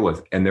to deal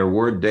with. And there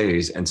were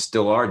days, and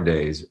still are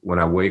days, when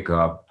I wake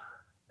up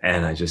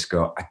and I just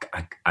go,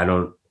 I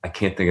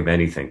can't think of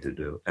anything to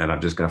do. And I'm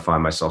just going to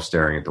find myself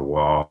staring at the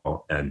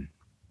wall. And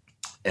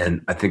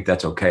I think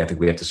that's okay. I think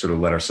we have to sort of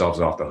let ourselves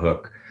off the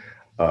hook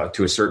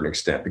to a certain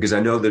extent, because I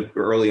know that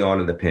early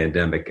on in the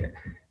pandemic,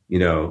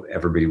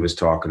 everybody was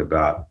talking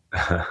about,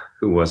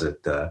 who was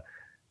it?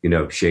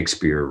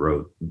 Shakespeare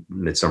wrote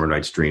Midsummer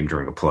Night's Dream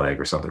during a plague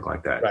or something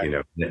like that.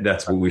 Right.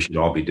 That's what we should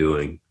all be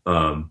doing.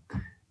 And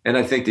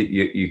I think that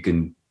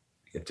you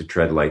have to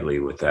tread lightly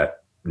with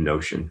that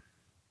notion.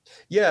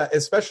 Yeah,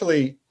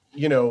 especially,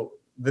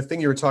 the thing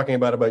you were talking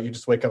about you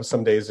just wake up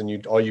some days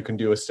and all you can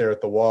do is stare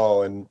at the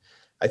wall. And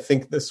I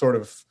think this sort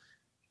of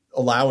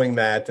allowing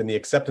that and the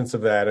acceptance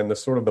of that and the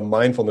sort of the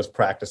mindfulness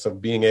practice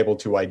of being able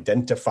to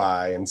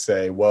identify and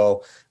say,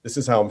 well, this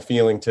is how I'm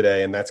feeling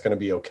today, and that's going to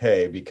be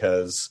okay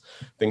because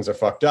things are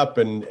fucked up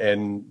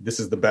and this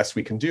is the best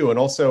we can do. And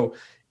also,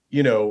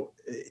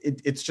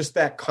 it's just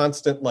that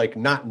constant, like,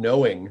 not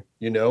knowing,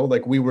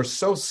 like we were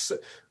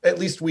at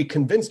least we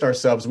convinced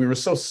ourselves we were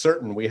so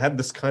certain. We had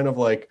this kind of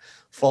like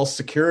false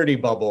security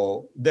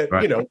bubble that,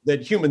 right,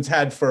 that humans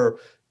had for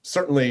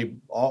certainly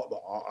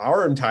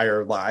our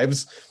entire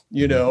lives,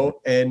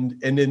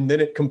 and then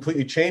it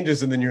completely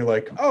changes. And then you're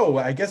like, oh,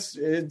 I guess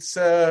it's,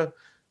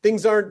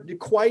 things aren't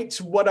quite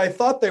what I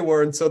thought they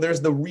were. And so there's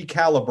the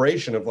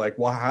recalibration of like,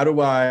 well,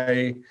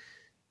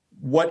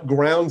 what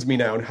grounds me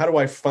now? And how do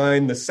I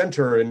find the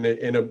center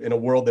in a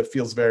world that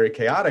feels very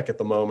chaotic at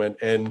the moment?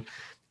 And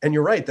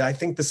you're right. I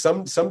think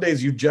some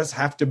days you just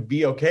have to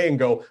be okay and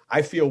go,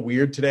 I feel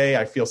weird today.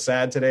 I feel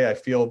sad today.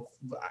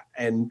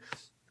 And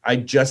I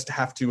just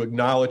have to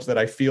acknowledge that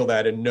I feel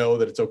that and know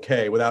that it's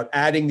okay without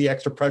adding the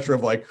extra pressure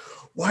of like,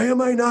 why am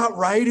I not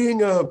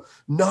writing a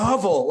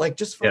novel? Like,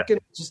 just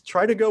just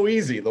try to go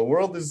easy. The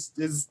world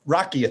is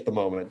rocky at the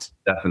moment.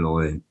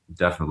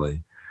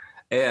 Definitely.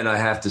 And I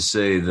have to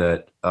say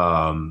that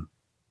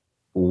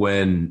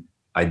when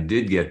I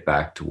did get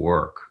back to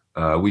work,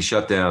 we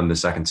shut down the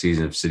second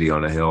season of City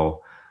on a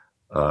Hill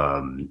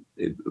 2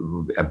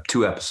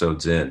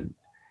 episodes in.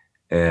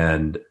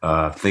 And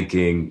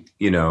thinking,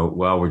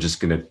 well, we're just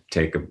going to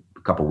take a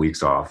couple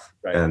weeks off.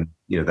 Right. And,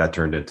 that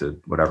turned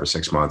into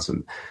 6 months.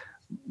 And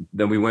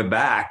then we went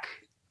back.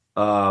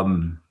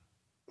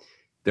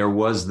 There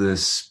was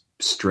this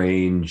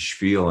strange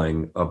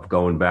feeling of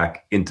going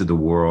back into the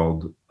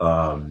world.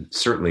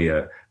 Certainly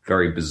a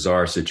very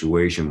bizarre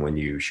situation when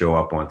you show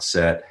up on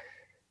set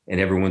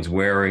and everyone's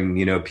wearing,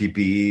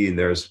 PPE and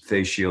there's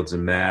face shields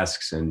and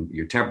masks and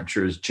your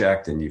temperature is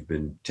checked and you've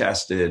been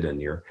tested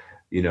and you're,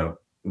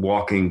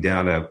 walking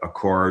down a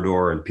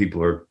corridor and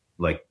people are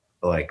like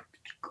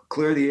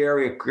clear the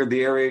area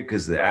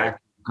because the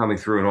act coming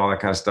through and all that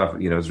kind of stuff,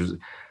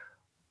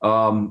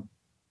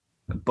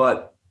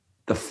 but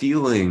the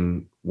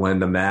feeling when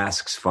the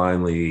masks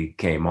finally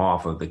came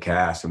off of the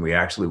cast and we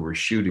actually were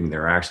shooting,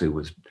 there actually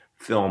was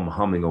film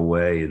humming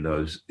away in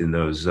those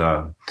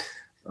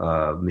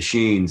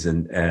machines,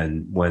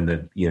 and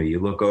when you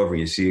look over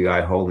and you see a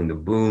guy holding the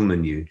boom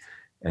and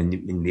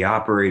the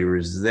operator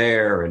is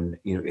there and,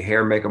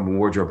 hair, makeup, and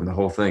wardrobe and the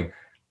whole thing.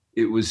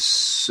 It was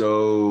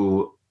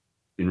so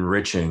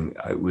enriching.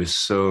 It was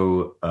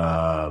so,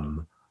 I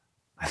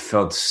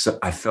felt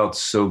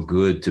so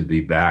good to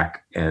be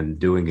back and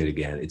doing it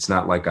again. It's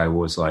not like I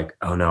was like,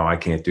 oh no, I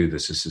can't do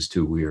this. This is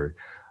too weird.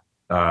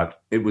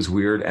 It was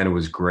weird and it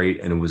was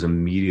great. And it was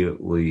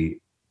immediately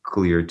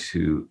clear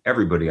to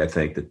everybody, I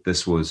think, that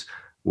this was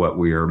what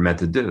we are meant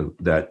to do,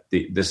 that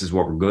this is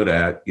what we're good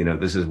at.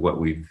 This is what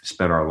we've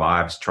spent our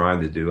lives trying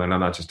to do. And I'm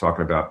not just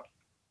talking about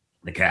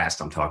the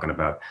cast. I'm talking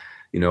about,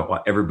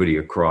 everybody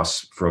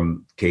across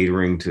from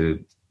catering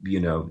to,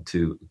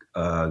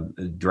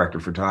 director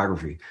of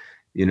photography.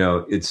 It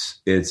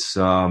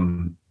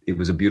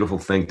was a beautiful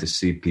thing to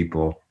see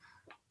people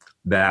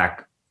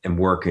back and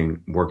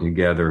working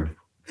together,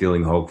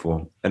 feeling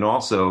hopeful. And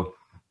also,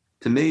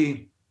 to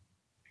me,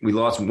 we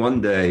lost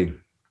one day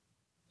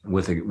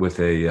with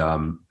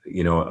a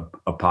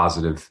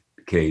positive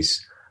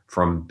case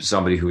from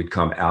somebody who had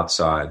come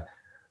outside.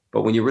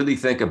 But when you really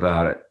think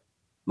about it,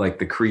 like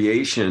the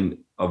creation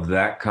of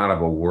that kind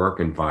of a work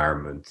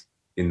environment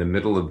in the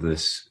middle of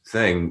this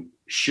thing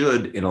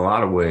should, in a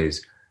lot of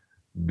ways,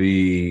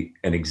 be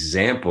an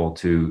example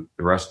to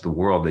the rest of the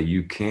world that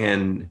you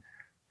can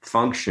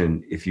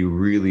function if you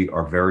really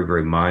are very,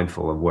 very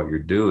mindful of what you're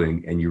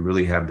doing and you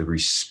really have the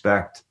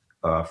respect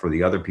for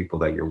the other people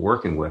that you're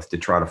working with to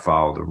try to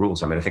follow the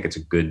rules. I mean, I think it's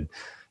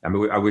I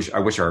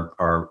wish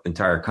our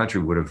entire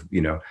country would have,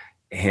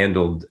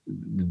 handled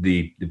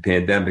the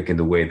pandemic in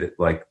the way that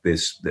like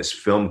this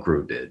film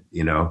crew did,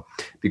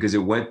 because it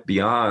went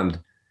beyond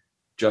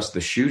just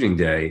the shooting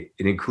day.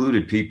 It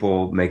included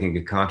people making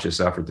a conscious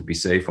effort to be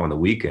safe on the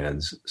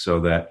weekends so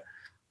that,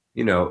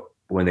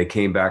 when they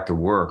came back to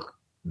work,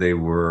 they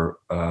were,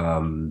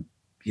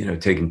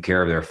 taking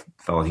care of their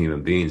fellow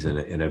human beings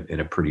in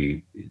a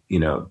pretty,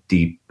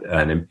 deep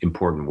and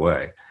important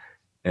way.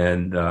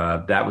 And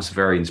that was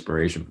very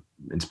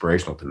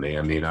inspirational to me.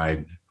 I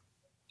mean,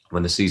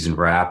 when the season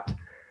wrapped,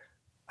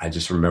 I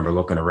just remember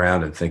looking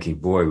around and thinking,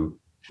 boy,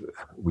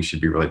 we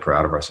should be really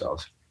proud of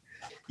ourselves.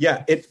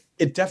 Yeah, it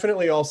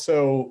definitely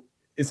also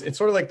is. It's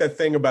sort of like that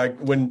thing about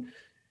when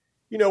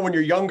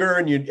you're younger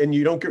and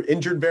you don't get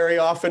injured very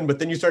often, but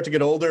then you start to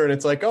get older and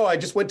it's like, oh, I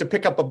just went to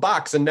pick up a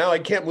box and now I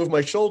can't move my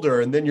shoulder.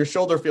 And then your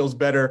shoulder feels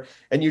better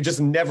and you just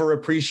never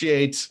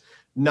appreciate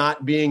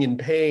not being in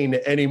pain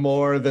any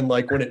more than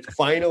like when it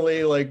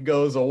finally like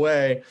goes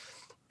away.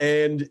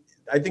 And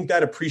I think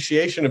that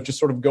appreciation of just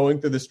sort of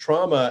going through this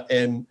trauma,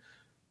 and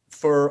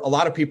for a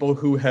lot of people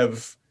who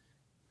have,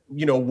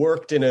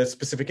 worked in a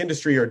specific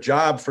industry or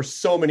job for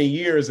so many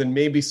years and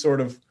maybe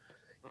sort of,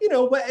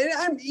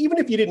 even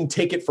if you didn't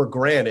take it for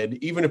granted,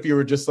 even if you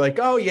were just like,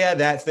 oh yeah,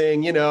 that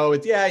thing,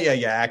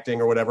 it's acting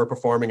or whatever,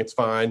 performing, it's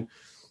fine.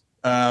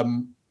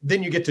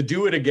 Then you get to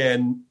do it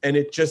again. And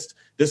it just,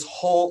 this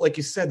whole, like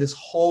you said, this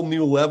whole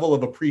new level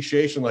of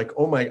appreciation, like,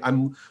 oh my,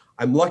 I'm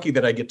lucky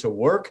that I get to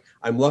work.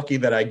 I'm lucky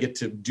that I get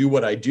to do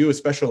what I do,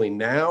 especially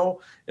now.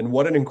 And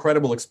what an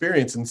incredible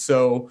experience. And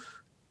so,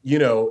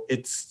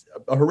 it's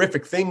a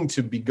horrific thing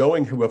to be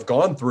who have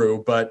gone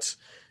through, but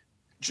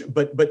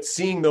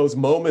seeing those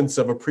moments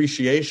of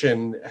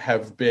appreciation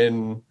have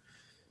been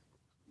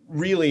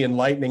really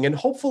enlightening. And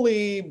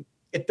hopefully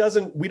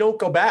we don't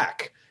go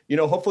back.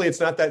 Hopefully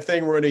it's not that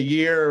thing where in a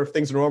year, if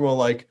things are normal,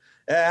 like,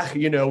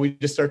 we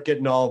just start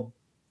getting all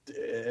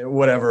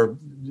whatever,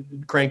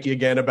 cranky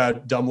again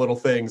about dumb little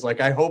things.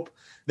 Like, I hope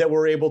that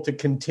we're able to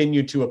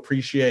continue to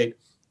appreciate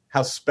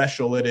how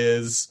special it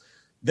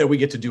that we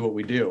get to do what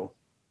we do.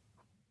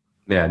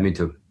 Yeah, me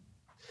too.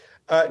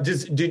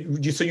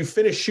 So you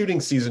finished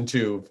shooting season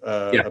 2?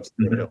 Yeah.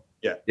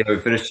 Yeah. Yeah, we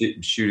finished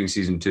shooting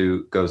season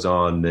 2. Goes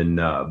on in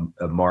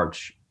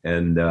March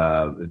and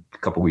a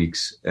couple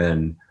weeks,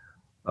 and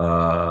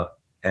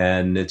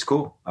it's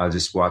cool. I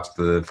just watched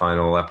the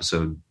final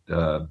episode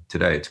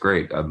today. It's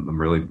great. I'm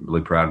really,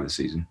 really proud of the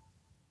season.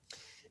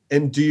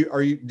 And do you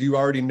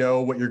already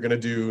know what you're going to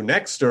do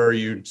next, or are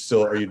you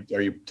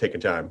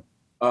taking time?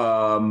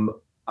 I'm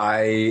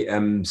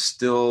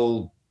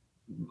still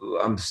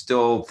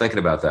thinking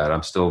about that.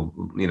 I'm still,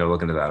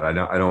 looking at that.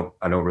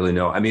 I don't really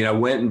know. I mean, I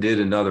went and did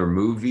another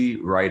movie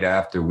right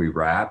after we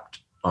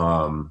wrapped.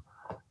 I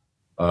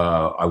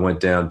went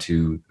down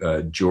to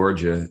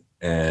Georgia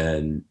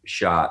and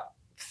shot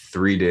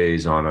 3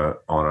 days on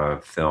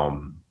a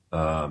film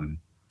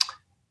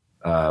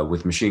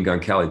with Machine Gun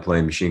Kelly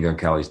playing Machine Gun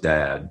Kelly's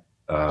dad.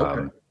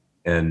 Okay.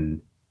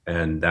 And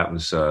that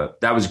was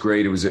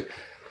great. It was a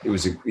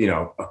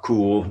a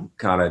cool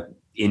kind of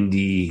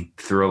indie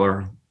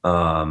thriller.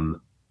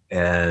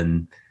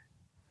 And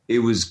it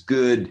was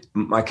good.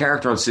 My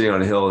character on Sitting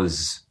on a Hill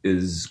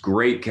is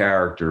great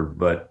character,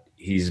 but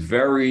he's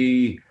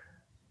very,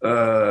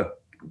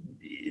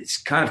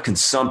 it's kind of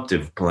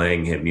consumptive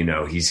playing him.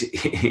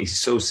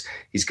 He's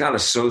kind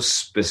of so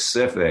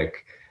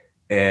specific,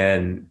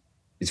 and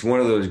it's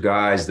one of those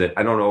guys that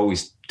I don't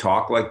always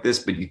talk like this,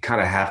 but you kind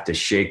of have to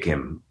shake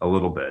him a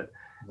little bit.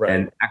 Right.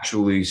 And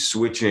actually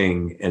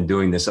switching and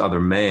doing this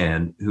other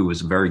man who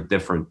was a very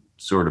different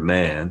sort of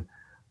man,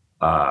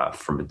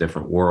 from a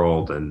different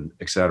world and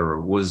et cetera,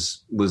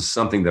 was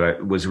something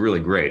that was really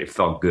great. It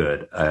felt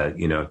good,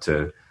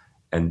 to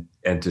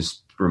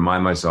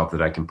remind myself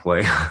that I can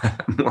play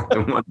more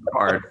than one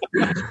part.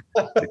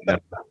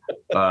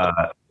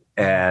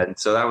 And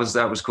so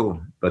that was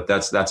cool. But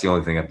that's the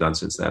only thing I've done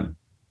since then.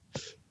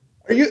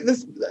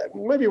 This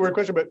might be a weird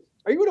question, but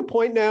are you at a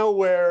point now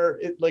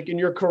where, like in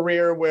your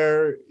career,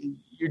 where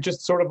you're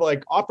just sort of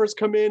like offers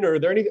come in, or are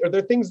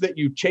there things that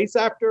you chase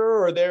after,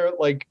 or are there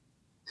like,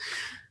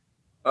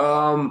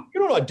 you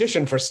don't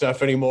audition for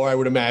stuff anymore, I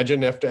would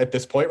imagine, at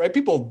this point, right?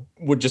 People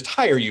would just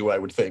hire you, I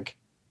would think.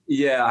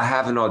 Yeah, I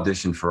haven't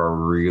auditioned for a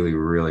really,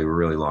 really,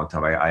 really long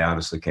time. I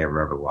honestly can't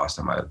remember the last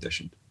time I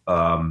auditioned.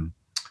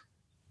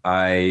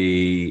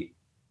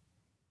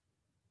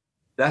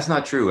 That's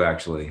not true,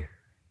 actually.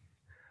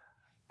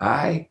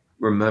 I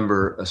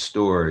remember a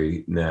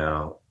story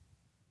now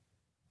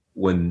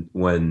when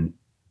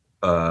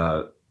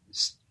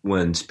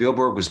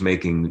Spielberg was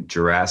making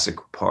Jurassic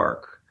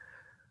Park.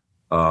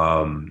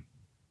 What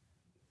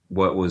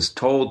was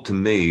told to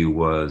me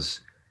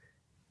was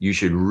you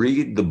should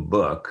read the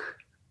book,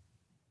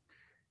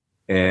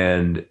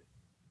 and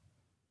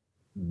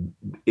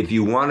if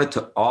you wanted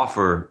to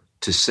offer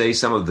to say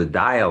some of the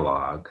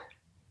dialogue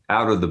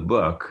out of the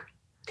book,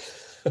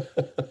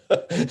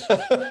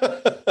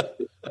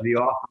 the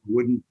offer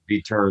wouldn't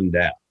be turned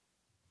down.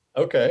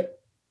 Okay.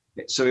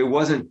 So it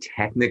wasn't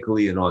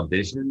technically an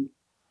audition.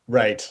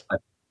 Right.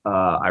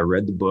 I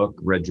read the book,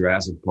 read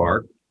Jurassic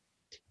Park,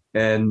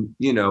 and,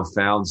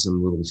 found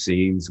some little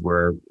scenes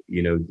where, he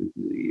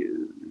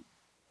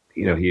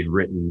had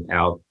written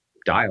out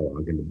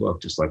dialogue in the book,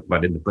 just like,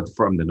 but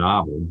from the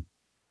novel.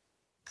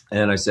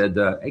 And I said,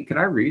 hey, can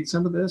I read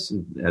some of this?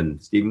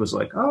 And Stephen was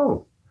like,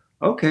 oh,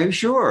 okay,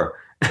 sure.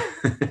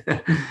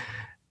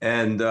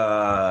 And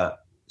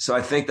so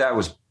I think that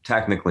was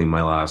technically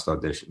my last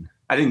audition.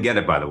 I didn't get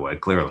it, by the way,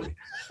 clearly.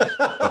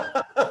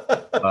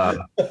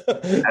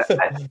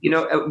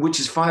 Which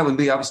is fine with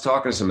me. I was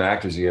talking to some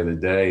actors the other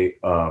day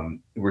who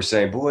were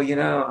saying, boy,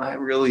 I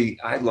really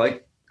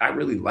liked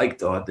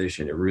the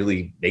audition. It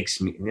really makes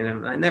me,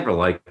 I never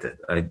liked it.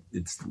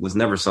 It was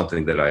never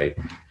something that I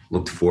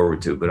looked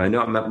forward to. But I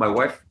know my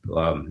wife,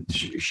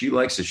 she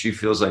likes it. She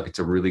feels like it's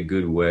a really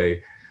good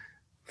way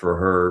for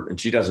her, and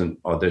she doesn't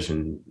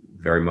audition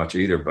very much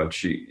either, but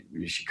she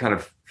kind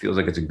of feels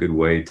like it's a good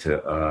way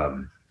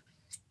to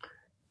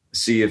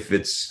see if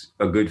it's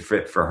a good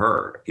fit for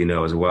her,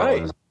 as well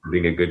right. as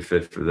being a good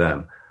fit for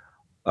them.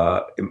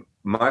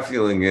 My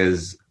feeling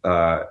is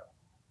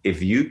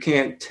if you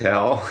can't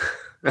tell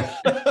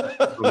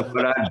from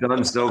what I've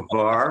done so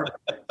far,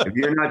 if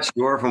you're not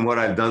sure from what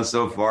I've done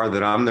so far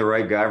that I'm the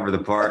right guy for the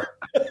part,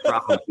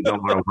 probably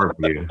don't want to work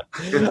for you.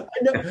 I felt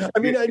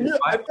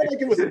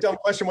like it was a dumb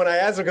question when I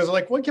asked him, because I'm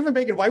like, well, Kevin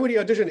Bacon, why would he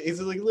audition? He's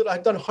like,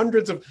 I've done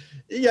hundreds of,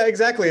 yeah,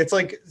 exactly. It's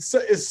like,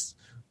 is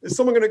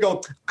someone going to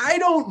go, I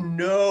don't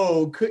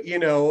know,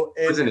 And,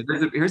 listen,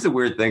 here's the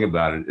weird thing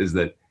about it is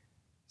that,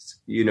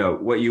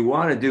 what you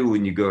want to do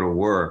when you go to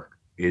work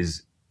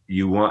is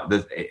you want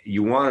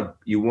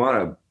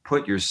to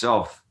put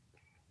yourself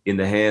in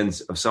the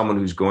hands of someone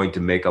who's going to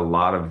make a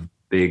lot of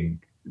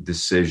big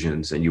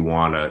decisions, and you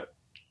want to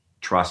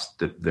trust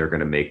that they're going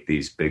to make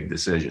these big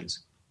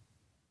decisions.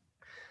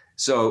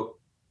 So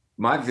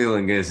my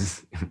feeling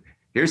is,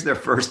 here's their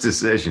first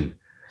decision.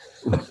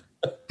 Do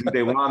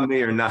they want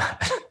me or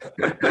not?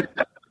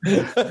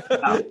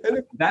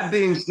 That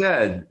being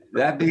said,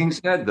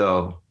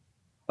 though,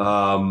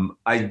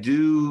 I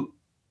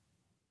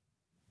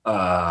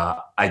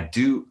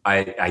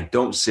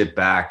don't sit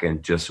back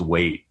and just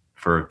wait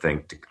for a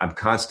thing. I'm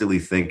constantly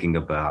thinking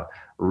about,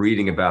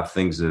 reading about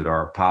things that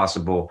are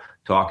possible,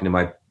 talking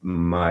to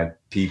my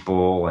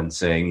people and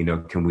saying,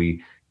 can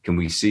we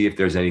see if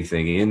there's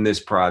anything in this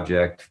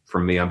project for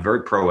me? I'm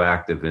very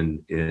proactive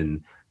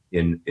in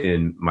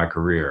my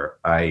career.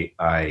 I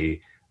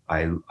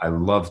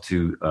love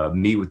to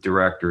meet with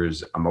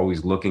directors. I'm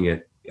always looking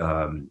at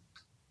young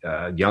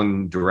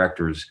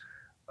directors'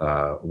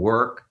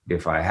 work.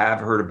 If I have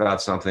heard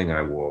about something,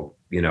 I will,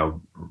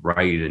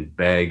 write and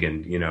beg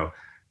and,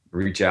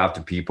 reach out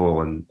to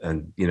people and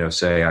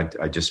say,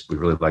 I just would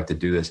really like to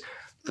do this.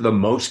 For the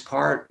most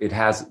part,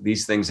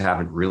 these things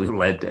haven't really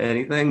led to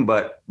anything,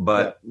 but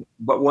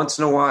once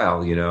in a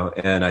while,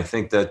 and I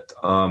think that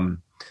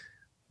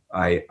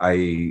I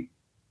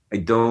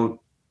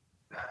don't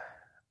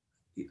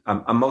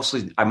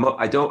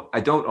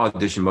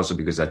audition mostly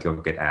because I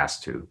don't get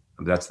asked to.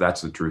 That's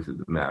the truth of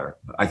the matter.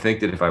 I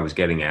think that if I was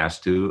getting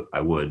asked to,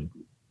 I would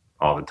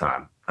all the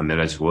time. I mean,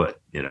 I just would,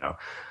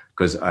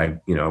 because I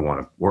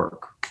want to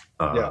work.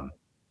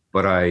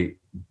 But I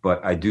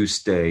do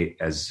stay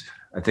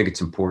I think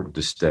it's important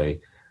to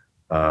stay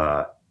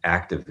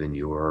active in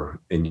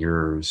your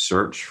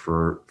search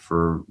for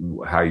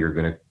how you're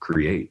going to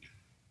create.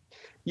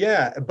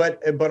 Yeah,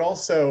 but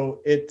also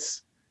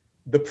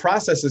the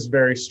process is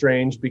very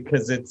strange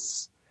because and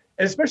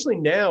especially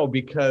now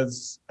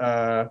because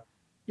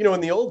in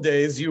the old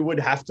days you would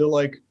have to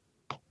like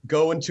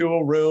go into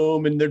a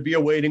room and there'd be a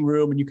waiting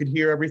room and you could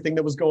hear everything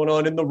that was going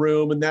on in the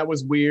room, and that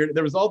was weird.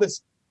 There was all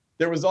this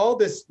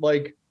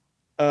like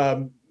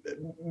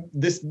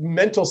this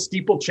mental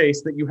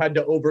steeplechase that you had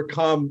to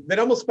overcome that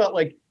almost felt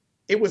like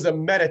it was a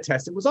meta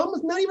test. It was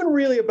almost not even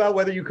really about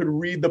whether you could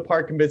read the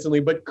part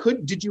convincingly, but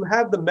did you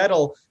have the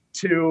mettle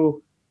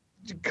to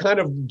kind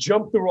of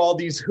jump through all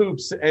these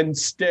hoops and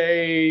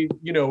stay,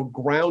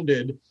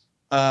 grounded.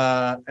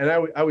 And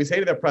I always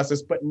hated that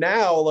process. But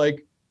now,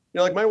 like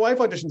my wife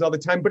auditions all the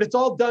time, but it's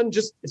all done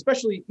just,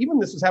 especially even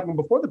this was happening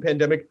before the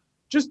pandemic,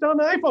 just on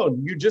the iPhone.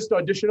 You just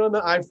audition on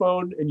the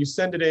iPhone and you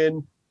send it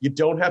in. You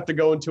don't have to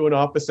go into an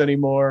office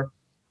anymore.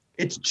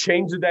 It's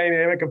changed the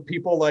dynamic of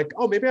people like,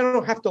 oh, maybe I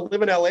don't have to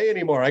live in LA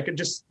anymore. I could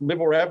just live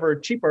wherever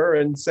cheaper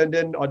and send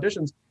in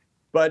auditions.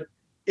 But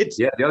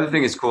the other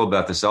thing that's cool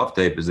about the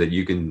self-tape is that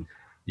you can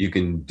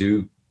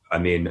do, I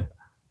mean,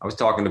 I was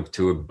talking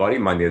to a buddy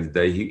of mine the other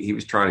day. He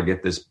was trying to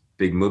get this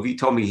big movie. He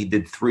told me he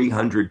did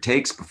 300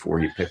 takes before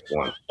he picked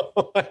one.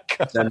 Oh my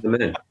God. Send them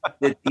in.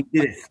 He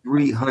did it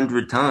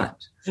 300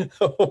 times.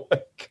 Oh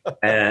my God.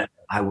 And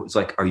I was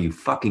like, are you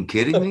fucking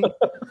kidding me?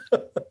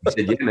 He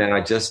said, yeah, man,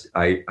 it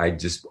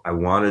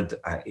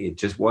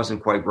just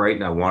wasn't quite right.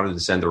 And I wanted to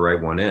send the right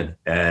one in.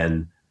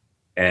 And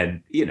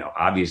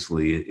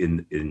obviously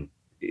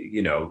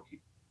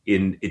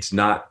it's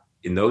not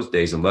in those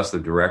days, unless the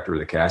director or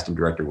the casting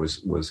director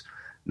was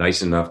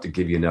nice enough to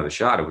give you another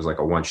shot. It was like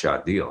a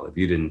one-shot deal. If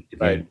you didn't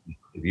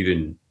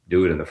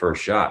do it in the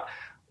first shot.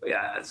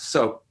 Yeah.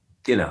 So,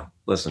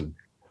 listen,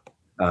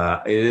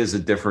 it's a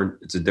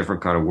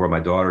different kind of world. My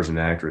daughter's an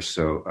actress,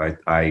 so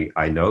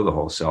I know the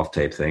whole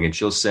self-tape thing, and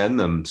she'll send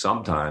them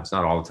sometimes,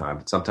 not all the time,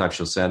 but sometimes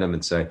she'll send them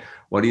and say,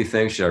 what do you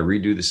think? Should I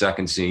redo the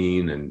second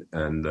scene? And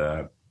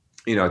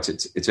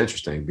it's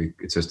interesting.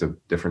 It's just a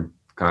different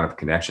kind of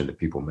connection that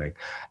people make.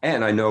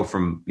 And I know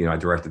from, I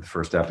directed the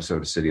first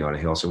episode of City on a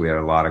Hill, so we had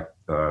a lot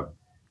of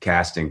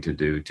casting to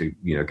do to,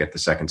 get the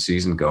second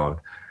season going.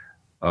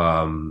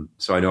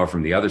 So I know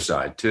from the other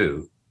side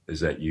too,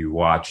 is that you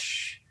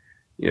watch,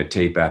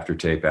 tape after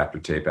tape after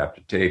tape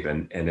after tape.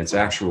 And it's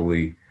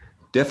actually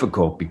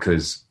difficult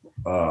because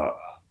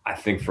I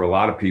think for a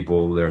lot of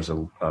people, there's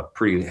a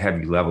pretty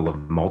heavy level of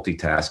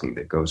multitasking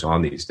that goes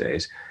on these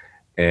days.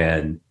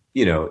 And,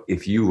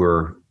 if you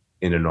were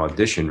in an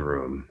audition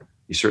room,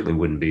 you certainly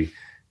wouldn't be,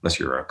 unless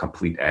you're a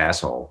complete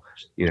asshole,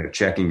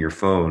 checking your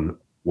phone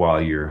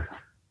while you're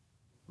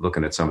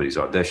looking at somebody's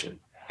audition.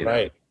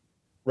 Right.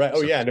 Right.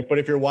 Oh, yeah. But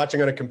if you're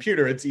watching on a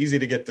computer, it's easy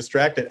to get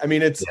distracted. I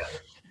mean, I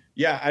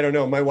don't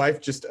know. My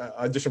wife just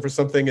auditioned for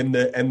something, and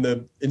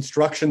the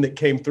instruction that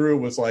came through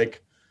was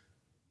like,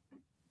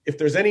 if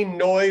there's any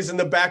noise in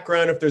the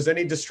background, if there's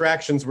any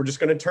distractions, we're just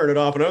going to turn it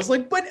off. And I was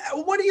like, but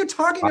what are you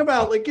talking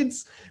about? Like,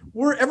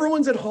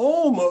 everyone's at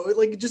home.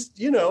 Like, just,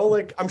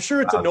 I'm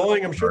sure it's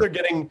annoying. I'm sure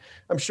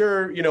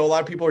a lot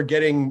of people are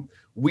getting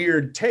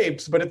weird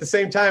tapes, but at the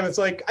same time, it's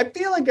like, I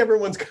feel like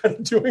everyone's kind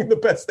of doing the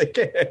best they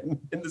can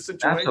in the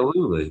situation.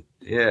 Absolutely.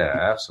 Yeah,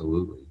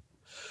 absolutely.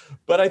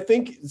 But I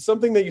think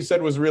something that you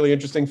said was really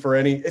interesting for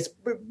it's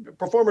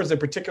performers in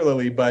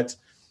particularly, but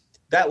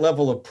that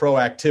level of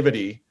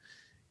proactivity,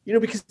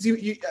 because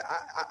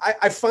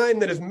I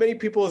find that as many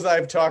people as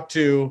I've talked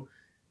to,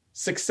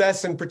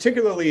 success, and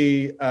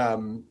particularly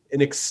an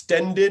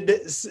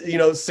extended,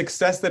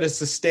 success that is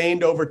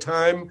sustained over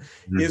time,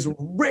 is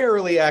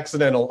rarely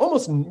accidental,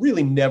 almost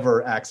really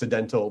never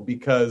accidental,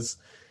 because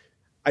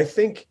I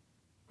think,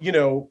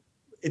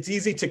 it's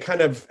easy to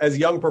kind of, as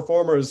young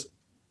performers,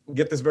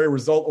 get this very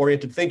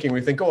result-oriented thinking.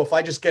 We think, oh, if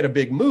I just get a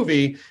big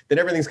movie, then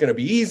everything's going to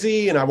be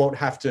easy, and I won't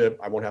have to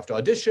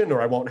audition,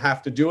 or I won't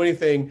have to do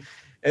anything.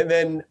 And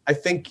then I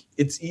think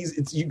it's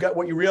easy.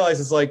 What you realize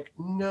is like,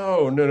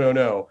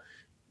 no.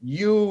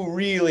 You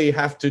really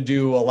have to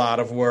do a lot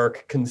of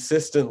work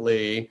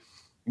consistently.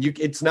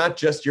 It's not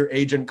just your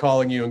agent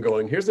calling you and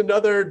going, here's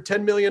another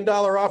 $10 million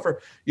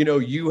offer.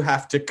 You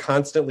have to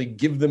constantly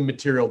give them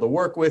material to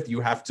work with. You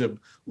have to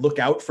look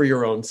out for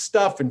your own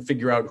stuff and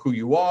figure out who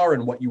you are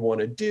and what you want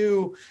to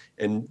do,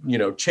 and,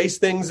 chase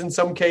things in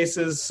some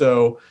cases.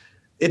 So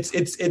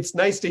it's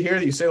nice to hear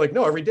that you say, like,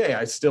 no, every day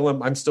I'm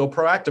still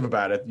proactive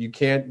about it. You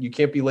can't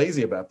be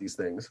lazy about these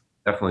things.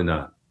 Definitely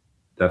not.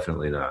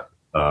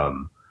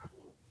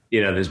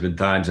 There's been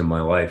times in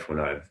my life when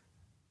I've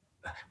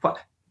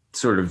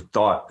sort of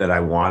thought that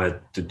I wanted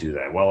to do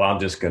that. Well, I'm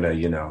just going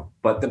to,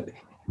 but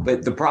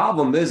the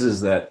problem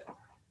is that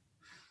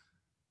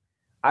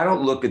I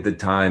don't look at the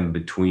time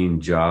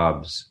between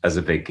jobs as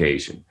a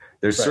vacation.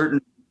 There's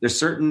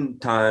certain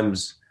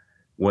times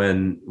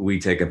when we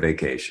take a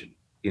vacation.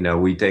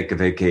 We take a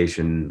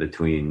vacation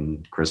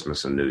between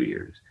Christmas and New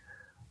Year's.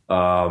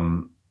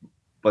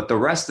 But the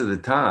rest of the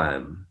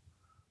time,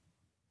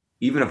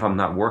 even if I'm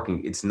not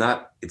working, it's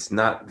not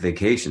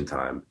vacation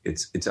time.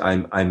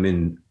 I'm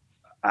in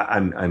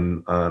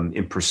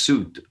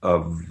pursuit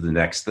of the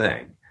next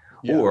thing,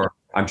 or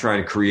I'm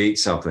trying to create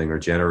something or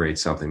generate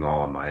something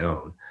all on my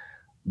own.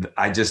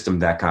 I just am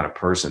that kind of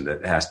person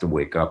that has to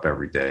wake up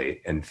every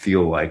day and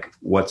feel like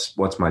what's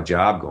my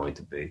job going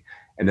to be.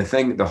 And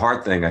the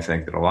hard thing, I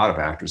think, that a lot of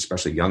actors,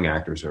 especially young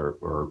actors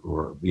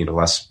or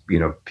less,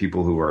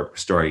 people who are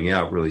starting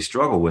out really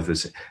struggle with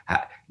is,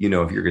 if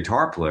you're a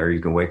guitar player, you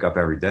can wake up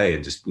every day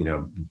and just,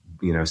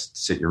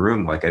 sit in your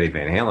room like Eddie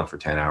Van Halen for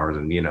 10 hours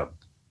and,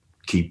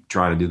 keep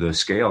trying to do those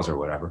scales or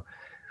whatever.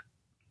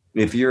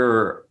 If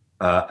you're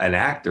an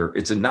actor,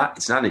 it's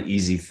not an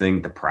easy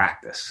thing to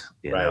practice.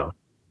 You Right.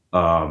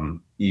 know,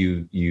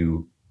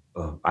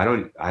 I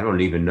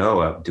don't even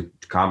know. Do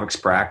comics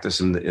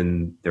practice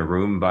in their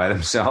room by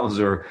themselves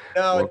or?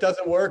 No, it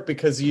doesn't work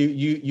because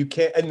you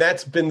can't. And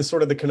that's been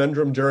sort of the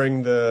conundrum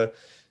during the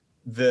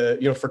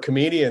for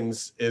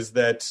comedians is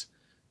that,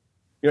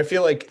 I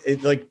feel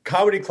like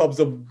comedy clubs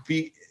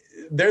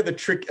they're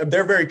a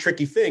very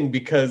tricky thing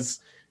because,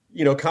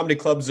 comedy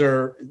clubs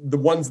are the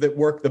ones that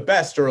work the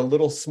best are a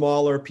little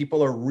smaller.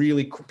 People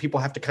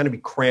have to kind of be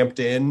cramped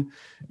in,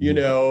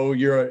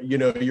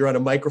 you're on a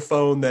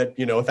microphone that,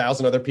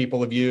 1,000 other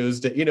people have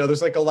used,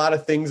 there's like a lot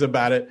of things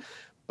about it,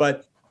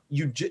 but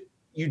you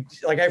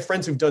like, I have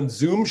friends who've done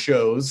Zoom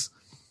shows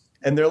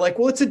and they're like,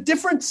 well, it's a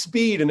different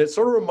speed. And it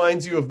sort of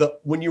reminds you of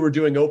when you were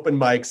doing open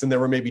mics and there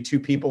were maybe 2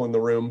 people in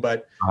the room.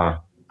 But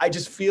I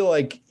just feel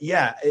like,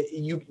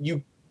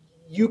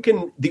 you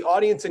can, the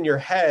audience in your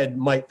head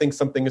might think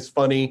something is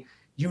funny.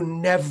 You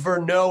never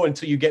know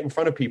until you get in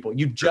front of people.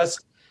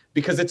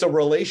 Because it's a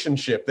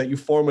relationship that you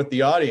form with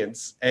the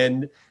audience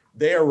and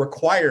they are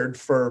required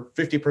for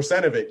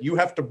 50% of it. You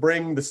have to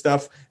bring the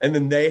stuff and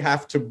then they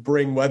have to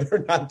bring whether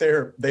or not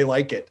they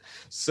like it.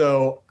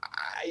 So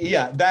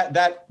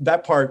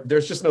that part,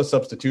 there's just no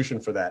substitution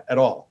for that at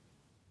all.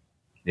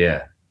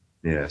 Yeah.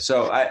 Yeah.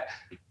 So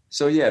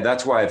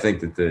that's why I think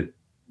that the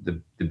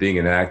being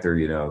an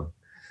actor,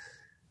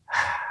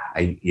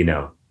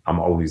 I'm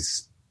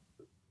always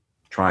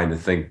trying to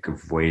think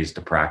of ways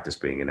to practice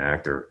being an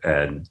actor.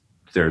 And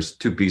there's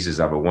 2 pieces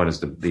of it. One is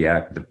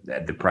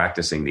the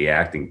practicing the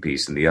acting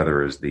piece, and the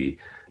other is the,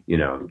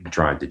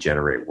 trying to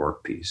generate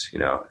work piece,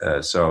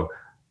 so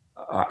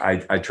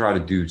I try to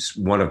do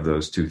one of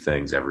those 2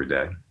 things every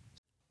day.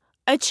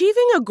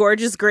 Achieving a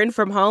gorgeous grin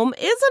from home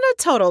isn't a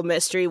total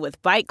mystery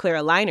with Bite Clear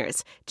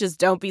aligners. Just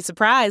don't be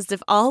surprised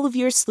if all of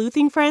your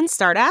sleuthing friends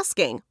start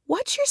asking,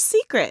 what's your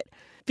secret?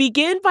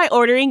 Begin by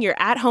ordering your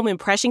at-home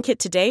impression kit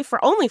today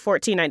for only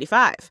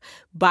 $14.95.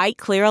 Bite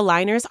Clear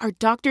aligners are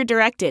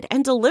doctor-directed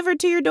and delivered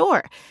to your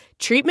door.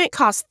 Treatment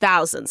costs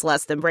thousands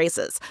less than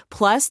braces.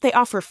 Plus, they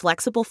offer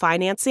flexible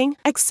financing,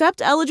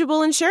 accept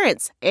eligible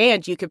insurance,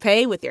 and you can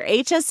pay with your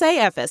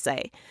HSA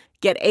FSA.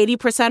 Get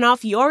 80%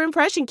 off your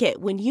impression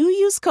kit when you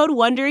use code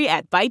WONDERY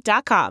at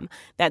Byte.com.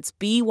 That's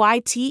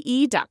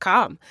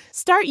BYTE.com.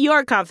 Start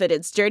your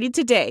confidence journey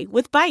today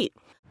with Byte.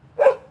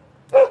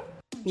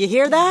 You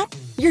hear that?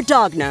 Your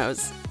dog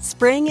knows.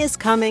 Spring is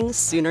coming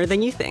sooner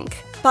than you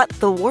think. But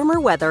the warmer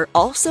weather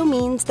also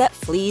means that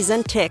fleas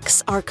and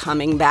ticks are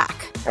coming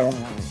back.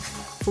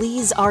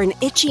 Fleas are an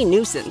itchy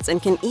nuisance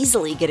and can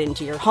easily get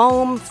into your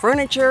home,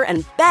 furniture,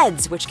 and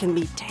beds, which can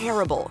be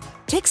terrible.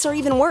 Ticks are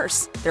even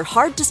worse. They're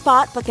hard to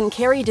spot but can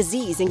carry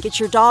disease and get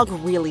your dog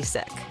really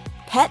sick.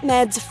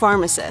 PetMeds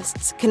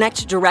pharmacists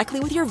connect directly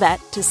with your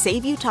vet to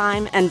save you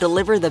time and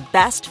deliver the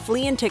best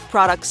flea and tick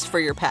products for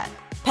your pet.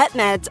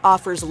 PetMeds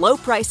offers low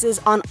prices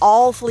on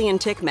all flea and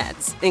tick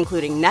meds,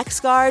 including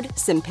NexGard,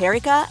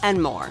 Simparica,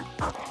 and more.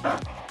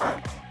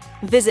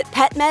 Visit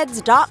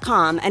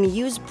PetMeds.com and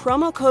use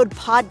promo code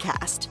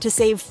PODCAST to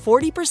save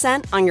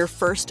 40% on your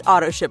first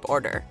autoship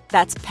order.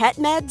 That's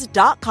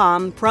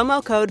PetMeds.com,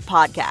 promo code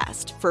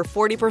PODCAST for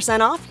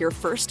 40% off your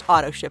first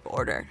autoship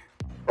order.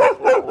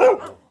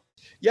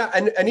 Yeah,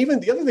 and even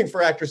the other thing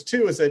for actors,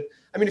 too, is that,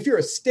 I mean, if you're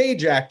a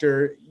stage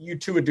actor,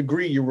 to a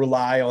degree, you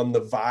rely on the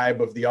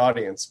vibe of the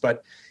audience.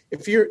 But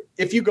if you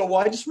go, well,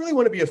 I just really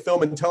want to be a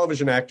film and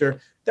television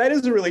actor, that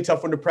is a really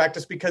tough one to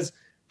practice because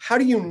how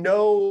do you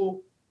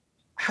know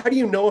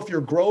if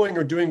you're growing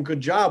or doing a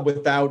good job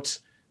without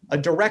a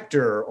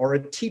director or a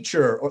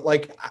teacher or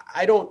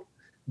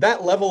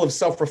that level of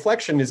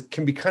self-reflection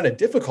can be kind of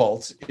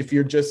difficult if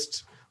you're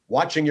just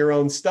watching your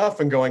own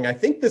stuff and going, I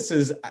think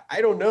I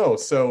don't know.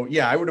 So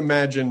yeah, I would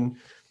imagine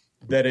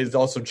that is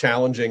also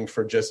challenging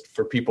for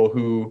people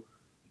who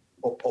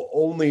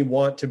only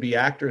want to be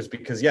actors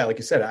because like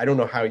you said, I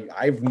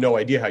have no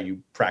idea how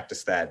you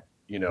practice that,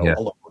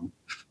 alone.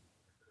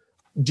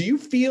 Do you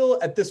feel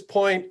at this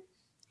point,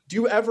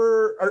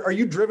 are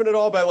you driven at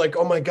all by like,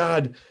 oh my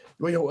God,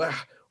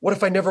 what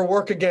if I never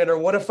work again? Or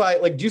what if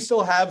do you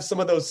still have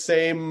some of those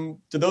do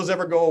those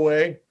ever go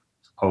away?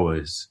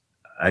 Always.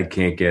 I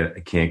can't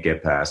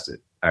get past it.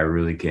 I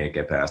really can't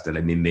get past it.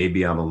 I mean,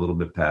 maybe I'm a little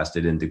bit past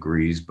it in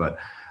degrees, but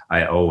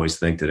I always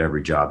think that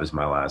every job is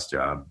my last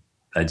job.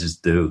 I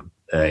just do.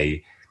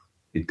 It's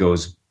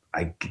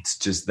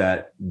just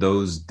that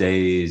those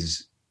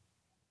days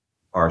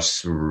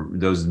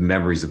those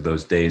memories of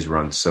those days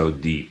run so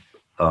deep.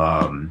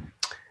 It's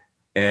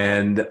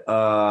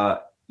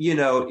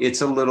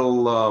a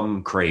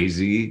little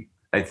crazy,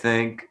 I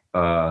think.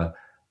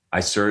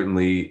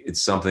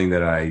 It's something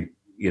that I,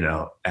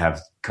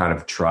 have kind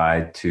of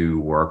tried to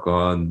work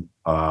on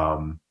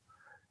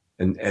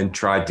and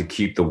tried to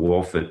keep the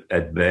wolf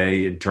at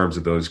bay in terms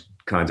of those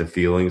kinds of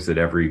feelings that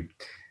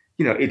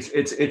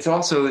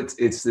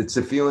it's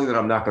a feeling that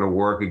I'm not going to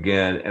work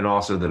again. And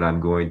also that I'm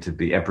going to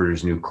be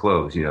Emperor's New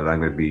Clothes, that I'm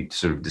going to be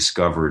sort of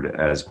discovered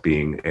as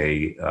being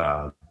a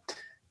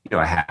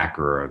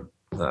hacker,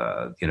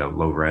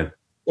 low rent.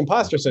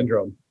 Imposter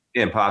syndrome.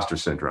 Imposter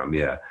syndrome.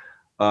 Yeah.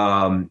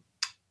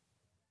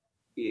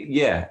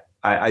 Yeah,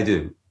 I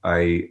do.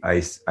 I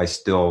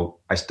still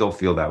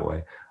feel that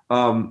way.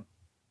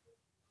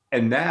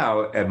 And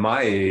now at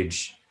my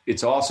age,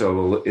 it's also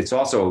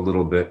a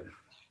little bit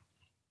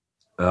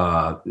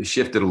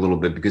shifted a little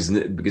bit because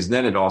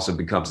then it also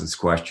becomes this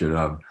question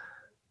of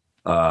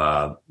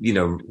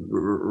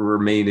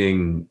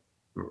remaining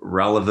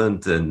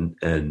relevant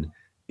and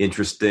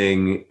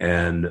interesting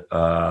and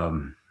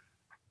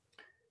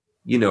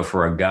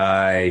for a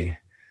guy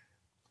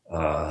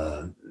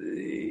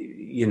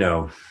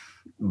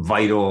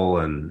vital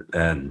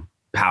and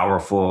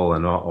powerful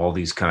and all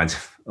these kinds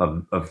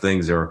of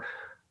things are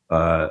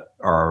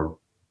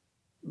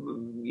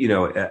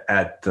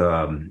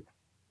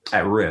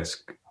at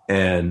risk.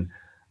 And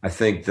I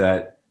think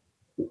that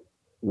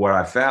what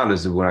I found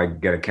is that when I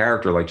get a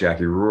character like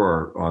Jackie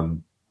Rohr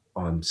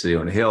on City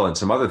on a Hill and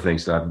some other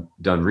things that I've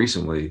done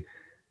recently,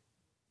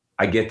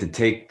 I get to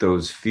take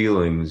those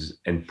feelings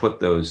and put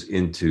those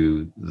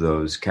into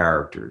those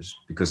characters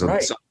because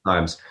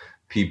sometimes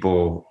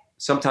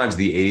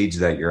the age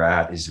that you're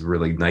at is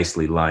really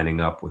nicely lining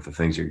up with the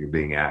things that you're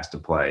being asked to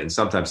play. And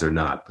sometimes they're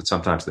not, but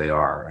sometimes they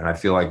are. And I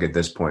feel like at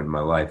this point in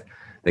my life,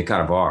 they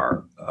kind of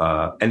are.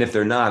 And if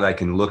they're not, I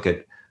can look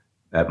at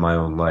my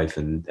own life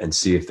and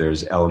see if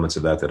there's elements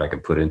of that I can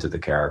put into the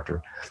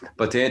character.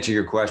 But to answer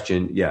your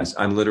question, yes,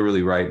 I'm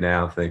literally right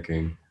now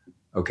thinking,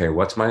 okay,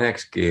 what's my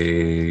next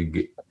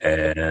gig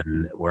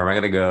and where am I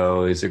going to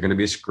go? Is there going to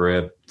be a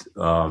script?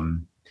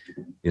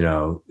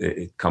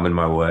 It coming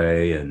my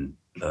way. And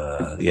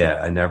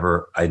I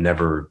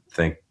never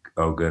think,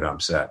 oh, good, I'm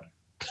set.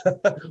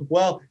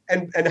 Well,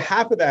 and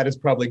half of that is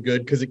probably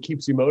good because it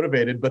keeps you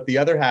motivated. But the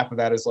other half of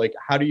that is like,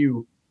 how do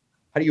you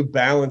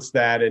balance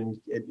that and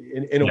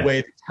in a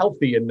way that's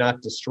healthy and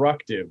not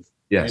destructive?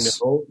 Yes.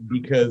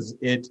 Because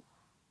it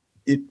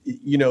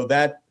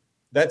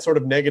that sort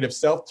of negative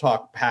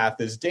self-talk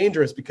path is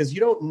dangerous because you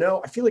don't know.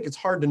 I feel like it's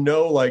hard to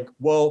know, like,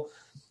 well,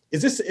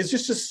 is this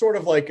just sort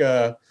of like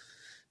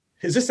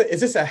is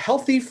this a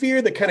healthy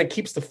fear that kind of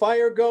keeps the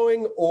fire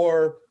going,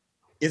 or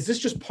is this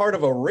just part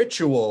of a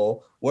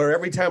ritual where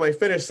every time I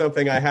finish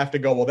something, I have to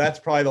go, well, that's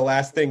probably the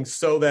last thing,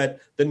 so that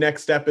the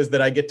next step is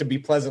that I get to be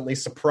pleasantly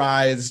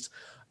surprised.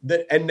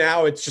 And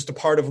now it's just a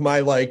part of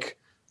my like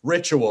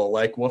ritual.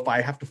 Like, well, if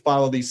I have to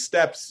follow these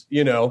steps,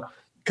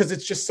 because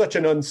it's just such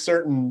an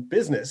uncertain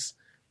business.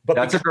 But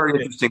that's a very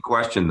interesting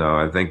question, though.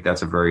 I think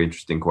that's a very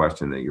interesting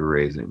question that you're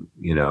raising.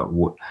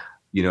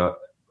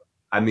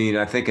 I mean,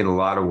 I think in a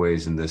lot of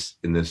ways in this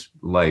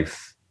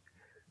life,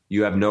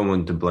 you have no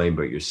one to blame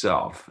but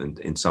yourself.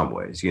 In some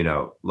ways,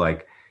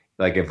 like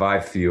if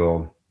I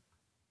feel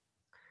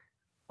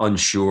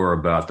unsure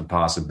about the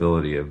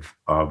possibility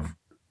of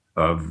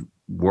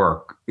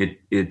work,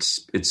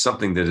 it's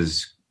something that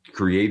is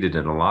created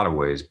in a lot of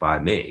ways by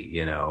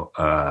me,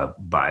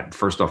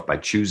 by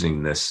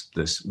choosing this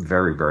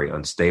very, very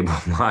unstable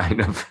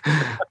line of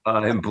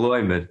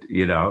employment,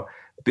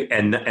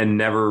 and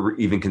never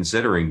even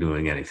considering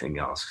doing anything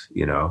else,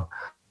 it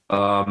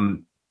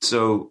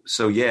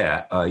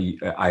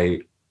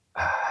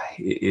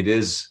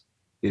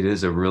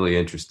is a really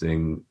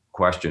interesting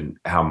question.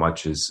 How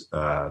much is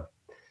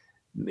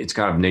it's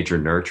kind of nature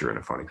nurture in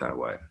a funny kind of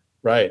way,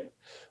 right?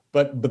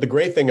 But the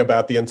great thing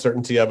about the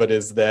uncertainty of it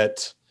is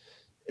that,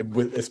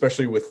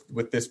 especially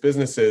with this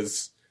business,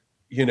 is,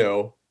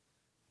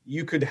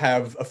 you could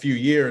have a few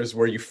years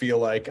where you feel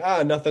like,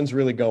 nothing's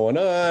really going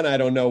on. I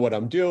don't know what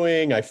I'm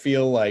doing. I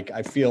feel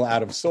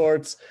out of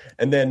sorts.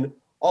 And then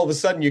all of a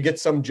sudden you get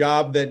some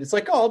job that it's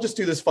like, I'll just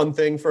do this fun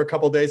thing for a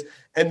couple of days.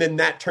 And then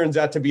that turns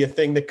out to be a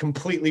thing that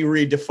completely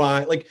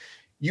redefines, like,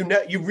 you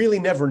really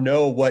never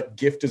know what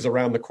gift is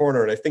around the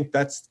corner. And I think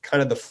that's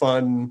kind of the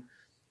fun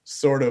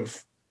sort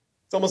of,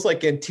 it's almost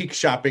like antique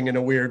shopping in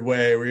a weird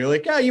way, where you're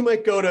like, you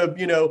might go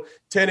to,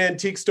 10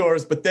 antique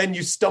stores, but then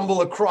you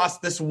stumble across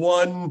this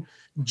one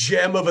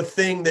gem of a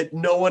thing that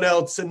no one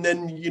else. And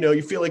then,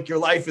 you feel like your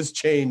life has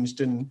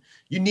changed and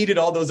you needed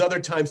all those other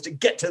times to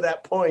get to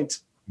that point.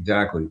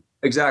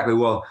 Exactly.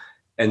 Well,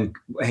 and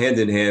hand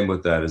in hand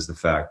with that is the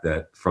fact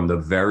that from the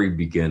very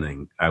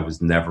beginning, I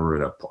was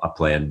never a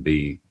plan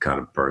B kind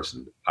of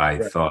person. I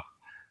thought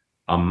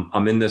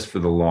I'm in this for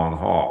the long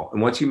haul.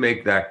 And once you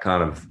make that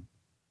kind of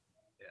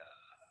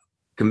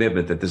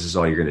commitment that this is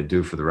all you're going to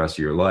do for the rest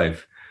of your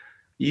life,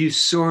 you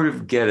sort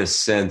of get a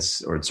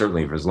sense, or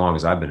certainly for as long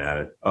as I've been at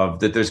it, of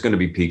that there's going to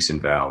be peaks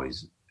and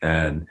valleys,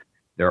 and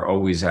there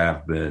always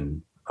have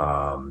been.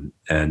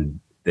 And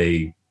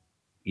they,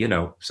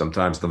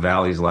 sometimes the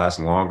valleys last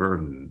longer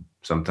and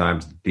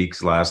sometimes the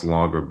peaks last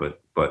longer,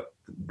 but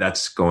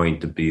that's going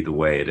to be the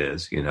way it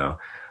is,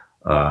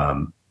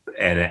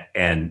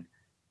 and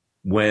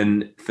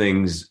when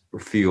things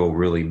feel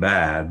really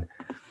bad,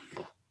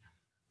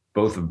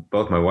 both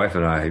my wife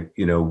and I,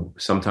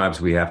 sometimes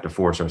we have to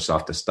force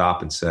ourselves to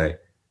stop and say,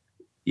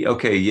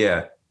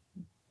 okay,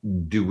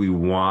 do we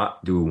want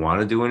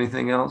to do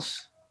anything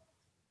else?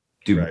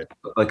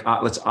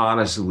 Let's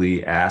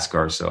honestly ask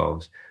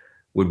ourselves,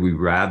 would we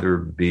rather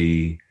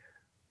be,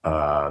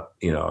 a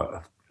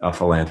a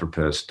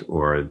philanthropist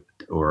or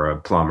a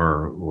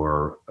plumber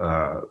or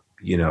a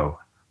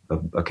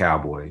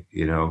cowboy.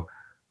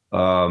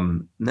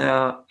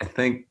 Now I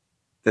think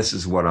this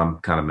is what I'm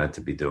kind of meant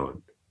to be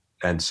doing.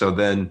 And so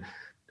then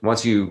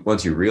once you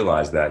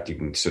realize that, you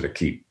can sort of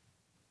keep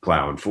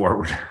plowing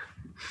forward.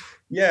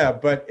 Yeah,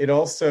 but it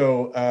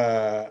also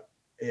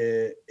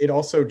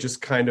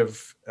just kind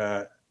of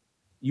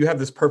you have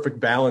this perfect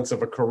balance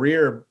of a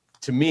career,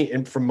 to me,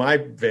 and from my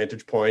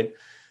vantage point,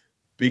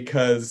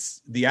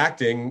 because the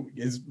acting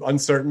is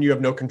uncertain. You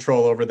have no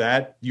control over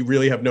that. You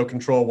really have no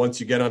control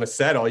once you get on a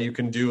set. All you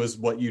can do is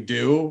what you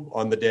do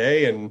on the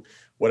day, and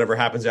whatever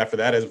happens after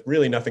that has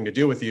really nothing to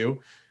do with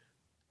you.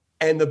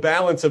 And the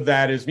balance of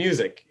that is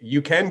music.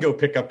 You can go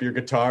pick up your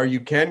guitar.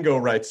 You can go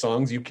write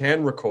songs. You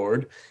can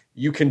record.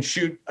 You can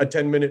shoot a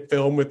 10-minute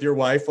film with your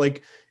wife.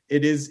 Like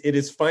it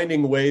is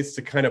finding ways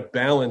to kind of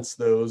balance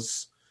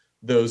those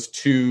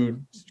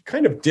two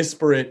kind of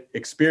disparate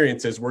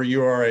experiences where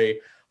you are a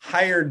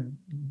hired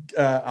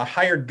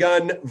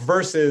gun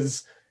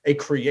versus a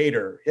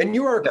creator. And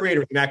you are a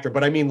creator and actor,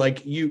 but I mean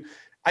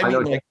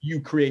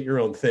you create your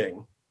own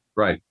thing.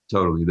 Right.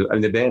 Totally.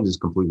 The band is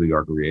completely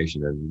our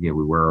creation, and we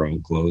wear our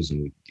own clothes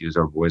and we use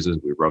our voices.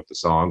 We wrote the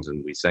songs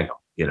and we sing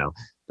them.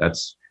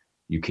 That's,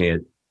 you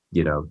can't,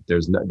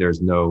 there's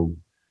no,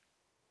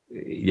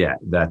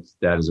 that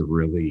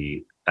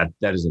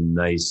is a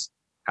nice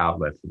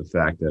outlet for the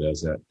fact that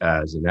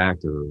as an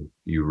actor,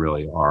 you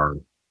really are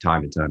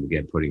time and time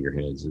again putting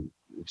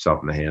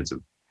yourself in the hands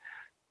of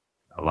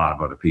a lot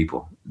of other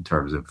people in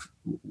terms of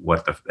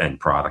what the end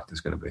product is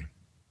going to be.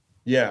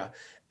 Yeah.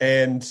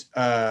 And,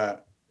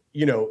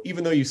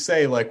 even though you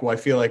say like, well, I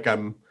feel like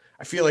I'm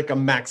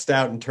maxed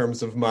out in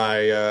terms of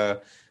my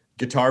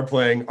guitar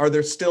playing, are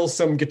there still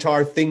some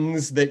guitar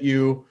things that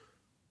you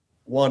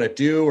want to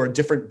do, or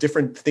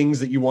different things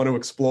that you want to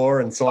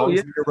explore and songs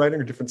that you're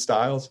writing, or different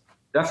styles?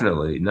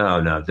 Definitely.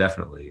 No,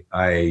 definitely.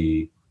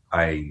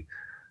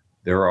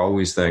 There are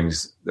always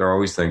things that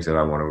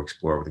I want to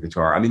explore with the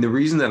guitar. I mean, the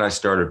reason that I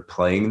started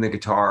playing the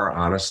guitar,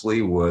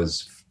 honestly,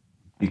 was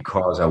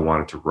because I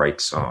wanted to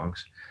write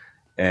songs.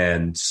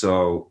 And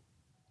so,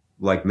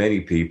 like many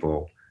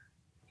people,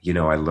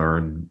 I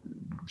learned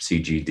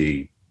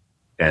CGD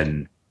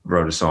and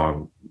wrote a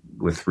song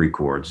with 3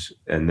 chords.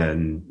 And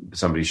then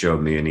somebody showed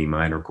me an E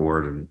minor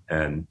chord.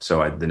 And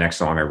so the next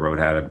song I wrote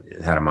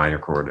had a minor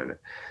chord in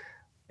it.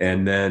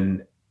 And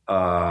then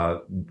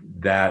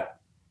that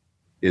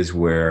is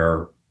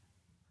where,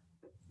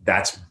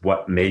 that's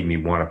what made me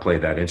want to play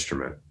that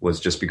instrument, was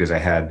just because I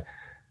had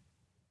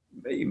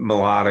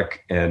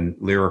melodic and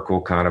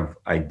lyrical kind of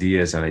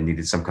ideas, and I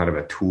needed some kind of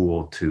a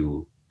tool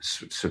to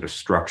sort of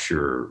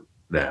structure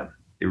them.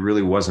 It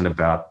really wasn't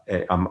about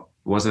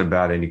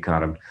any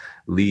kind of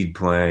lead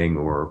playing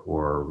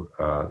or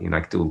I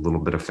could do a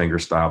little bit of finger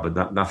style,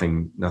 but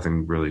nothing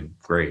really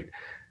great.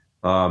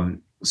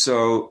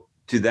 So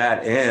to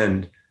that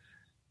end,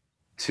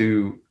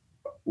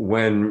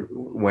 when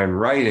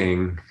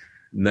writing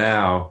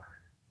now,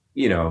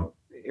 in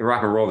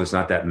rock and roll, there's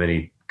not that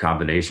many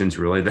combinations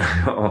really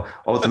that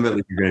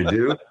ultimately you're going to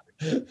do.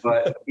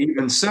 But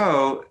even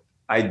so,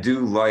 I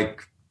do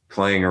like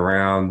playing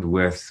around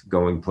with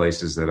going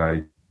places that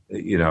I,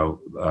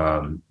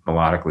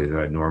 melodically that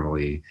I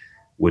normally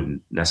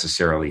wouldn't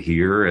necessarily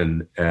hear.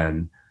 And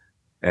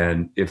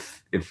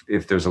if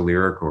there's a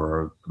lyric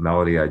or a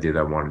melody idea that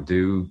I want to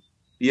do,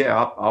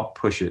 I'll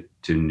push it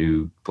to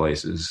new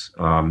places.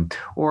 Or,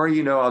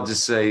 I'll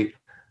just say,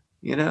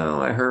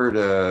 I heard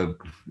a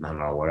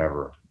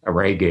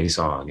reggae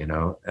song,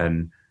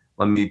 and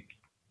let me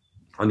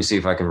see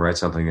if I can write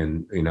something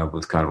in,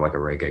 with kind of like a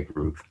reggae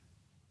groove.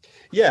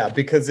 Yeah,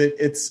 because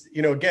it's,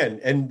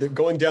 again, and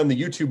going down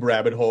the YouTube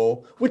rabbit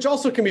hole, which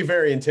also can be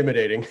very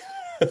intimidating.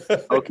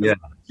 Oh, yeah.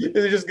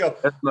 They just go.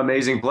 There's some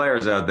amazing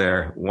players out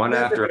there, one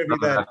after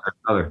another.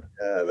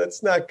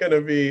 That's not going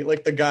to be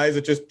like the guys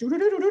that just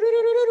like,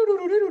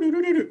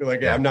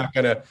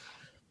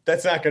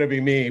 that's not going to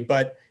be me.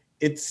 But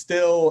it's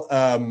still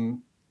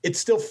fun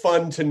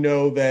to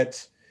know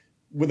that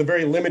with a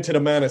very limited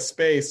amount of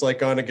space,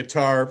 like on a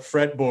guitar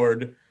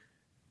fretboard,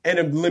 and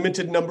a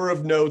limited number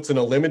of notes and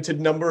a limited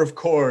number of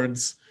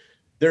chords,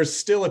 there's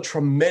still a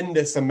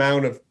tremendous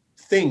amount of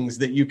things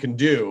that you can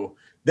do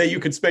that you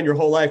could spend your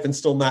whole life and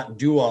still not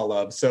do all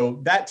of.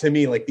 So that, to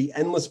me, like the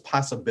endless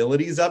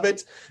possibilities of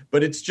it,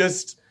 but it's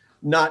just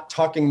not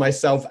talking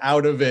myself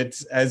out of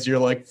it as you're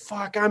like,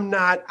 fuck,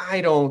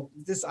 I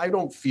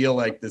don't feel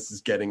like this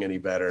is getting any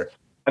better.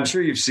 I'm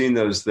sure you've seen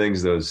those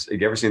things. Have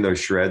you ever seen those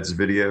shreds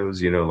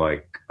videos?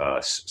 Like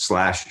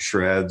Slash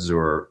shreds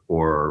or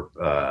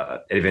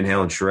Eddie Van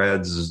Halen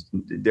shreds.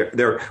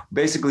 They're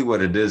basically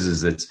what it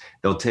is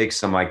they'll take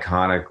some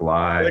iconic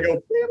live. They go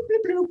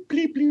bleep, bleep,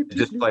 bleep, bleep,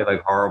 just play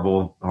like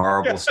horrible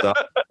stuff.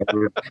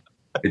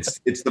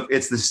 It's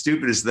the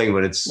stupidest thing,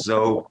 but it's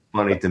so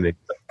funny to me.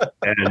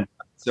 And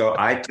so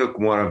I took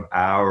one of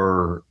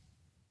our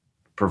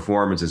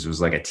performances. It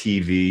was like a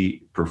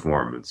TV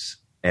performance,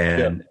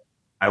 and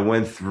I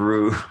went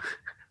through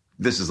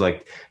this is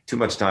like too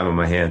much time on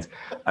my hands.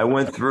 I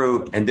went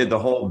through and did the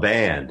whole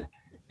band.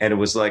 And it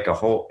was like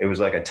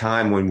a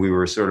time when we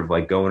were sort of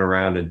like going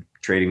around and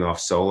trading off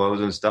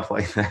solos and stuff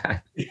like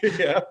that.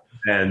 Yeah.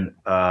 And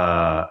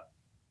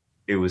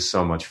it was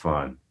so much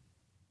fun.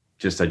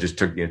 I just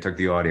took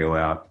the audio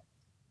out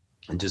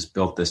and just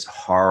built this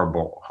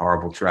horrible,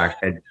 horrible track.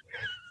 And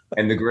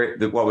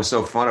what was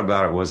so fun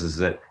about it is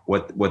that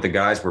what the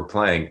guys were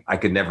playing, I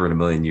could never in a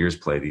million years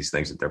play these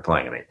things that they're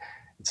playing. I mean,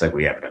 it's like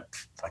we have an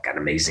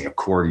amazing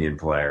accordion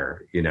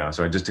player, you know.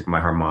 So I just took my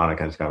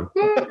harmonica and just go,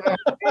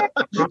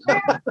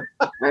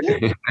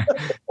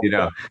 you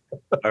know,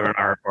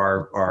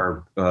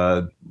 our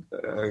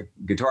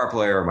guitar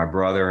player, my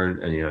brother,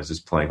 and you know, is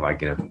just playing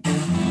like, you know.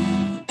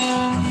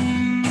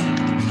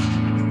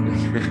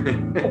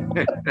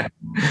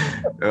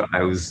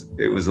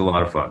 It was a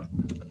lot of fun.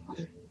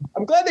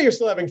 I'm glad that you're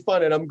still having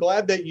fun, and I'm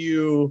glad that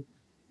you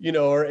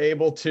know, are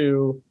able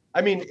to.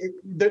 I mean,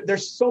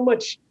 there's so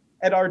much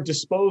at our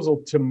disposal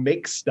to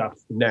make stuff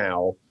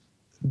now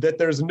that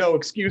there's no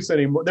excuse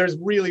anymore. There's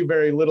really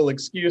very little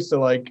excuse to,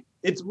 like,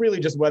 it's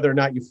really just whether or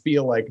not you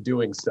feel like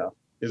doing stuff.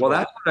 Well,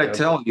 that's what I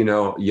tell, you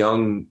know,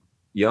 young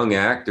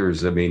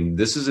actors. I mean,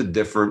 this is a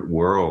different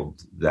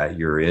world that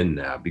you're in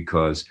now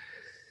because,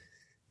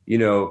 you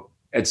know,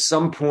 at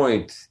some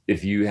point,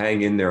 if you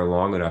hang in there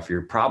long enough,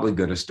 you're probably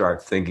going to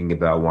start thinking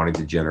about wanting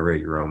to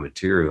generate your own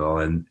material.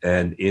 And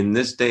in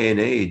this day and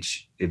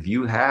age, if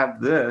you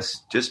have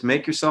this, just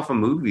make yourself a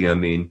movie. I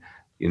mean,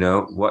 you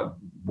know,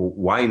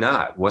 why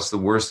not? What's the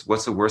worst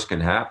can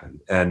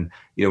happen? And,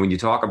 you know, when you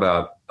talk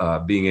about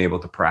being able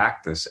to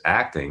practice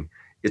acting,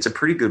 it's a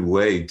pretty good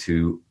way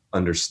to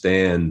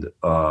understand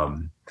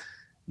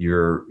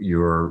your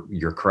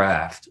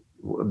craft.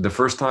 The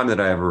first time that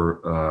I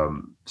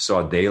ever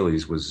saw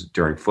dailies was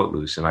during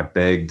Footloose, and I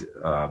begged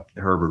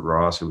Herbert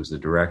Ross, who was the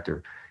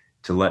director,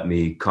 to let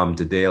me come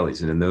to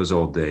dailies. And in those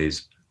old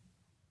days,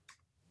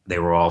 they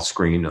were all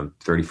screened on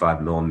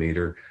 35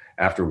 millimeter.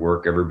 After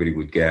work, everybody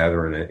would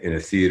gather in a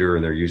theater,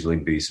 and there'd usually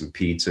be some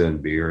pizza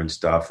and beer and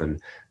stuff, and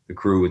the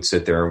crew would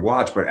sit there and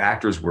watch. But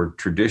actors were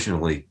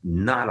traditionally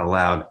not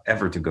allowed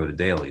ever to go to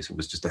dailies. It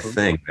was just a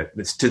thing.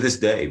 It's to this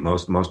day,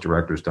 most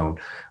directors don't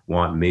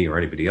want me or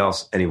anybody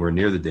else anywhere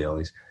near the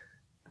dailies.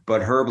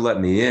 But Herb let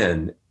me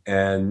in,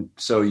 and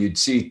so you'd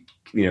see,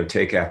 you know,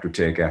 take after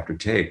take after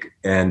take,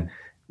 and it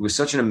was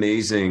such an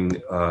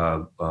amazing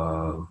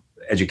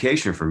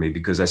education for me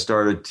because I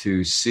started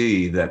to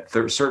see that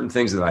certain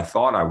things that I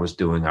thought I was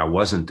doing, I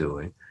wasn't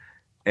doing,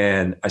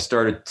 and I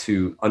started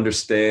to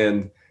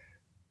understand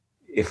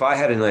if I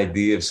had an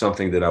idea of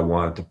something that I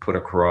wanted to put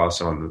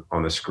across on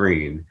the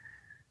screen,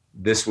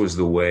 this was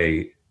the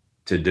way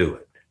to do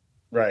it.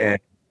 Right. And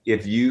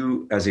if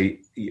you, as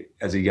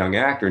a young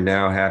actor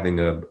now having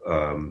a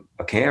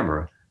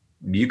camera,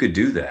 you could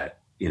do that.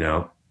 You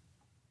know,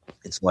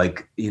 it's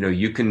like, you know,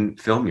 you can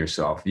film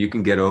yourself. You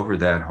can get over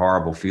that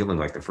horrible feeling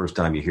like the first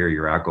time you hear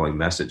your outgoing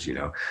message. You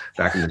know,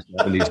 back in the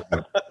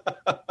 70s,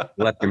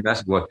 left your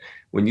message.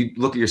 When you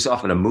look at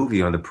yourself in a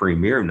movie on the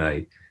premiere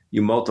night,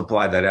 you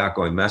multiply that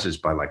outgoing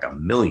message by like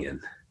 1 million.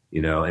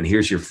 You know, and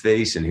here's your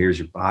face, and here's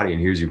your body,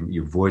 and here's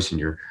your voice, and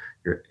your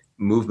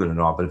movement and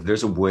all. But if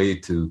there's a way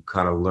to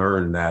kind of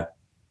learn that,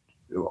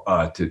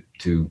 to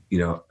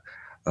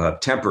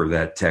temper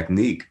that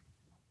technique,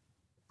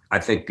 I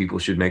think people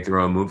should make their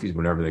own movies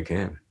whenever they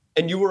can.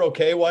 And you were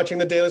okay watching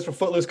the dailies for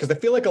Footloose? Because I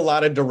feel like a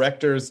lot of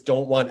directors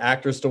don't want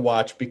actors to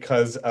watch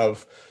because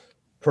of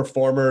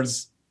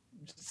performers'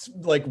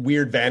 like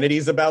weird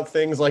vanities about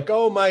things, like,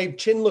 oh, my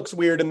chin looks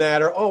weird in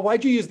that, or oh,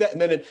 why'd you use that?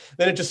 And then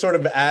it just sort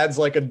of adds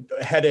like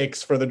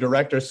headaches for the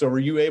director. So were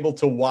you able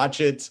to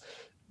watch it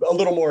a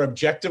little more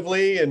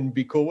objectively and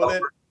be cool with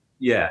it?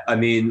 Yeah, I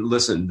mean,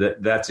 listen,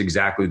 that's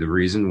exactly the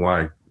reason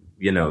why,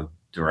 you know,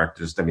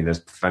 directors, I mean, there's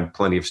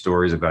plenty of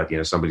stories about, you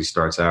know, somebody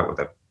starts out with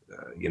a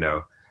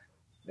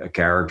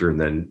character,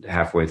 and then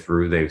halfway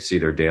through they see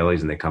their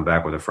dailies and they come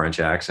back with a French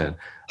accent.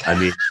 I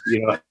mean,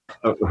 you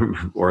know,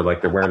 or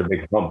like they're wearing a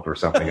big hump or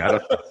something. I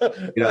don't,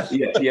 you know,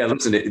 yeah.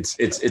 Listen,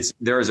 it's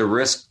there is a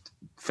risk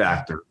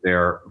factor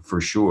there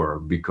for sure,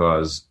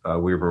 because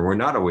we're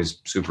not always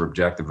super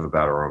objective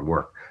about our own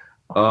work.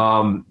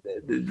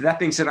 That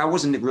being said, I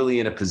wasn't really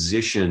in a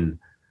position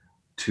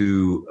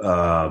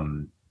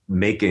to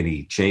make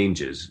any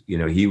changes. You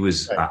know, he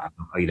was,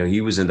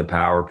 he was in the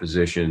power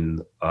position.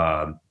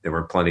 There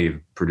were plenty of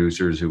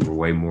producers who were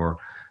way more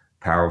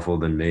powerful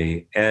than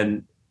me.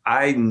 And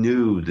I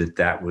knew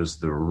that was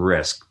the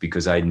risk,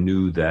 because I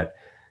knew that,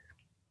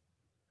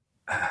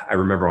 I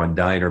remember on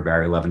Diner,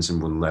 Barry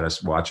Levinson wouldn't let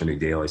us watch any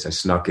dailies. I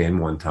snuck in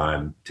one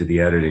time to the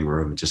editing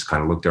room and just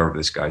kind of looked over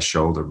this guy's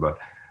shoulder. But,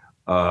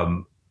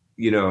 I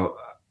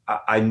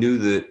knew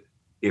that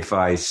if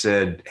I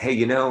said, hey,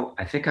 you know,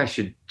 I think I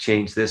should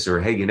change this, or,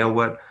 hey, you know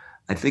what,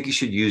 I think you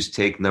should use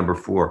take number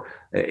 4.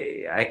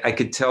 I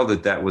could tell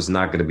that was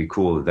not going to be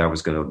cool, that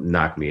was going to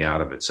knock me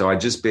out of it. So I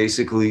just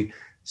basically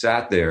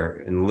sat there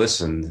and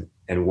listened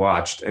and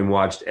watched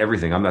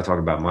everything. I'm not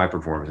talking about my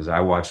performances. I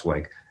watched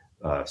like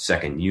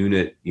second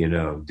unit, you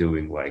know,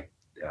 doing like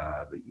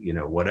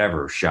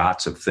whatever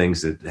shots of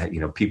things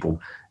that,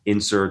 people,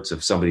 inserts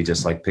of somebody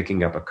just like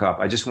picking up a cup.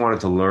 I just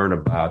wanted to learn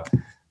about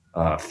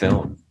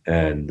film,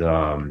 and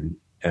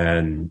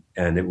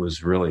it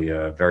was really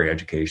very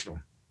educational.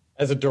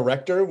 As a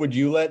director, would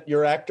you let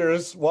your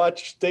actors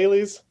watch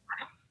dailies?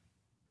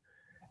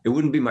 It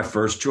wouldn't be my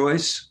first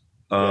choice.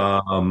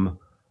 But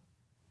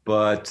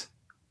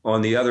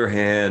on the other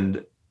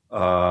hand,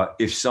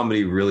 if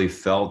somebody really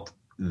felt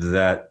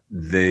that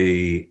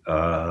that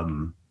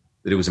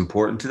it was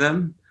important to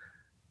them,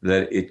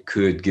 that it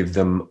could give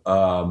them,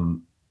 a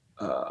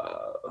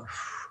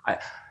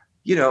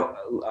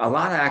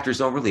lot of actors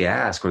don't really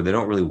ask, or they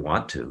don't really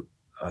want to.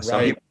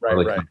 Some people are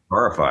really kind of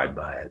horrified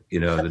by it,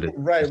 that it,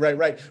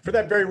 right. For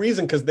that very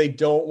reason, because they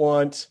don't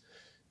want,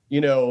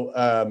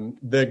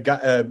 the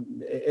guy,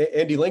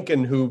 Andy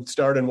Lincoln, who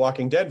starred in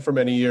Walking Dead for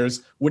many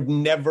years, would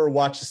never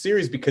watch the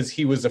series because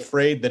he was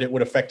afraid that it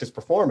would affect his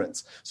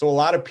performance. So a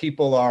lot of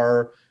people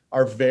are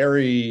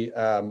very,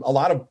 a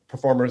lot of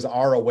performers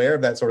are aware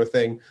of that sort of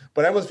thing.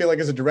 But I almost feel like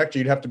as a director,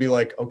 you'd have to be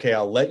like, okay,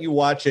 I'll let you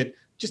watch it.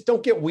 Just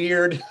don't get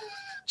weird.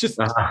 Just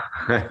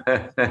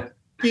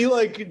be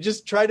like,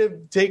 just try to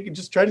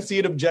see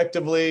it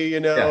objectively,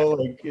 Yeah.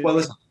 Well,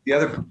 listen, the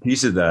other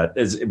piece of that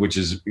which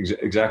is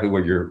exactly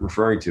what you're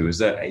referring to, is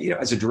that,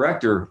 as a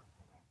director,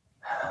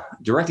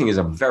 directing is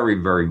a very,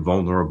 very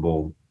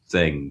vulnerable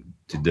thing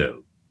to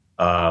do.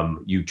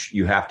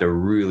 You have to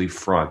really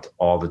front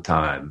all the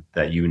time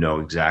that you know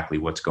exactly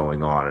what's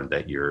going on, and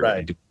that you're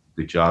doing a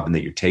good job, and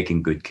that you're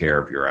taking good care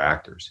of your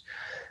actors.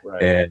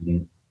 Right.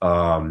 And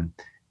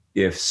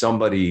if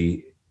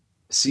somebody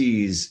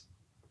sees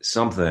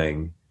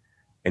something,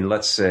 and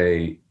let's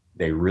say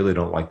they really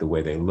don't like the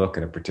way they look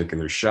in a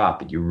particular shot,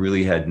 but you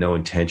really had no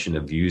intention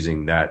of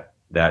using that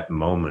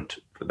moment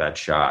for that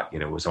shot,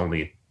 it was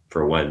only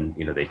for when,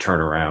 they turn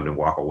around and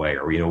walk away,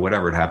 or,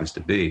 whatever it happens to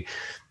be,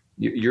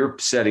 you're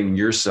setting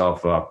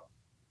yourself up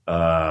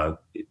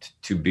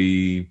to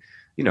be,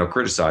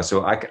 criticized.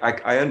 So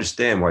I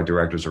understand why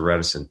directors are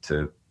reticent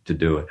to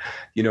do it.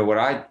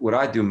 What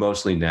I do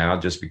mostly now,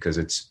 just because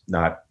it's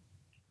not,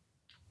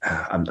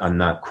 I'm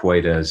not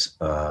quite as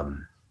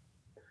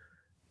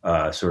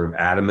sort of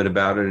adamant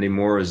about it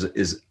anymore,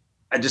 is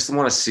I just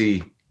want to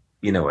see,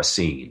 a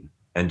scene,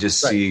 and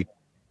just see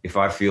if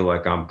I feel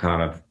like I'm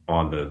kind of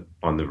on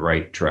the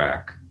right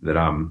track, that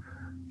I'm,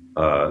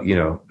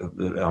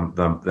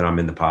 that I'm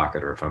in the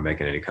pocket, or if I'm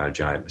making any kind of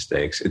giant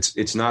mistakes.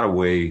 It's not a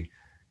way.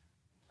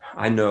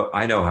 I know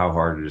how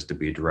hard it is to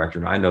be a director,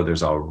 and I know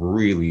there's a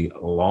really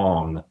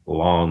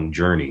long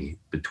journey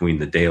between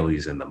the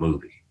dailies and the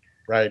movie.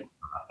 Right.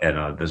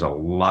 And there's a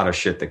lot of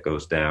shit that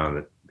goes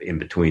down in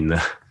between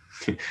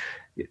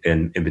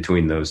in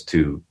between those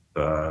two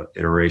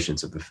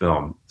iterations of the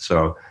film.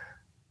 So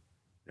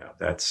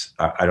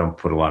I don't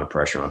put a lot of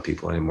pressure on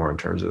people anymore in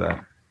terms of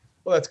that.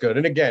 Well, that's good.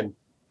 And again,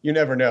 you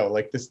never know,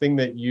 like this thing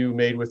that you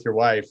made with your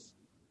wife,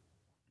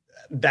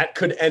 that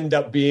could end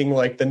up being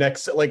like the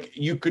next, like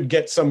you could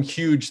get some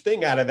huge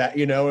thing out of that,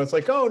 it's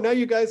like, oh, now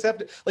you guys have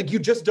to, like, you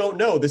just don't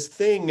know this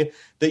thing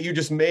that you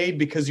just made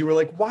because you were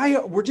like,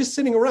 we're just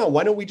sitting around.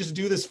 Why don't we just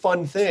do this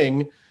fun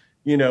thing,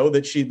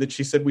 that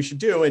she said we should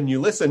do, and you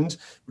listened,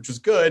 which was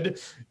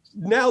good.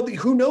 Now,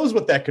 who knows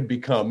what that could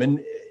become?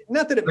 And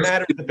not that it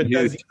matters if it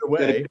does either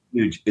way.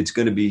 It's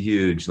going to be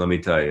huge. Let me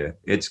tell you,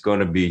 it's going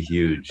to be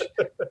huge.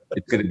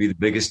 It's going to be the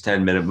biggest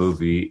 10-minute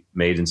movie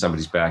made in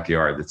somebody's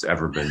backyard that's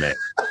ever been made.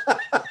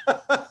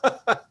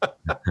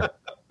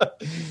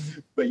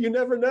 But you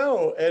never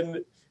know.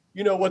 And,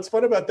 what's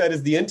fun about that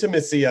is the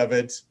intimacy of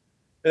it.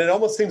 And it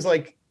almost seems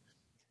like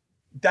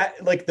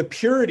that, like the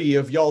purity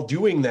of y'all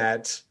doing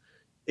that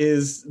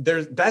is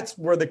there. That's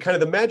where the kind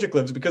of the magic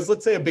lives. Because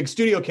let's say a big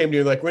studio came to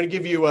you, like, we're going to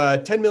give you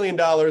 $10 million,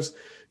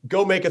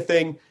 go make a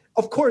thing.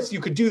 Of course you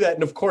could do that.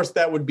 And of course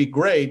that would be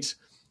great.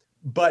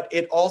 But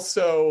it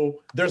also,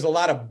 there's a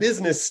lot of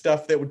business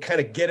stuff that would kind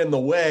of get in the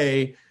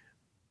way,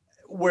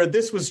 where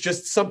this was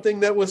just something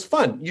that was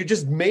fun. You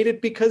just made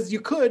it because you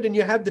could, and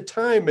you had the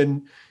time,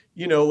 and,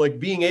 like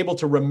being able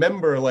to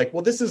remember, like,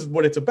 well, this is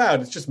what it's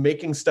about. It's just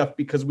making stuff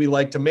because we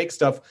like to make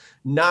stuff,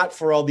 not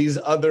for all these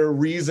other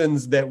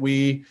reasons that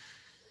we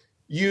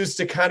use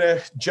to kind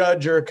of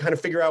judge or kind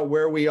of figure out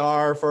where we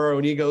are for our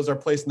own egos, our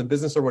place in the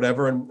business or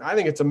whatever. And I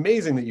think it's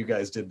amazing that you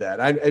guys did that.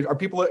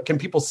 Can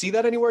people see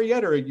that anywhere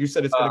yet? Or you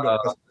said it's going to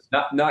go?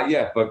 Not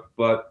yet,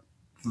 but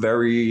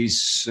very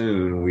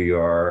soon we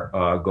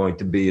are going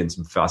to be in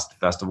some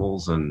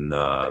festivals, and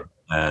by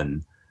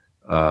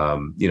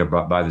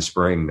the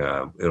spring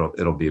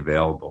it'll be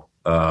available.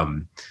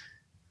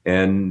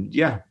 And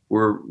yeah,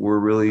 we're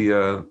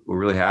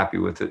really happy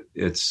with it.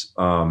 It's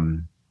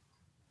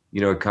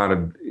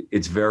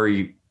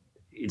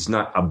it's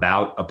not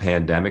about a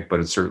pandemic, but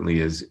it certainly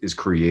is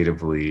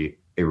creatively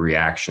a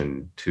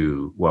reaction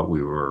to what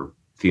we were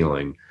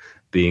feeling,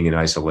 being in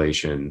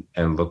isolation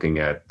and looking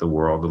at the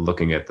world and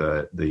looking at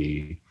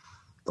the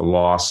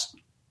loss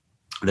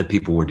that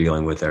people were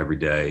dealing with every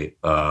day.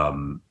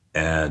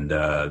 And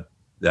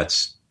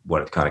that's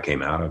what it kind of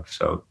came out of.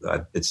 So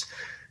it's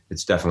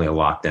it's definitely a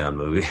lockdown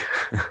movie.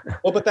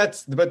 Well, but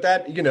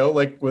that, you know,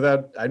 like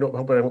without, I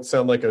hope I don't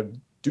sound like a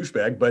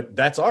douchebag, but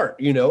that's art,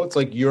 you know. It's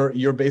like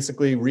you're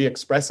basically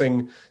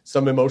re-expressing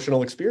some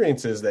emotional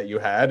experiences that you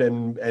had,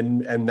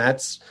 and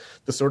that's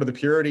the sort of the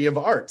purity of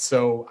art.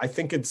 So I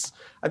think it's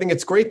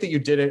great that you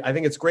did it. I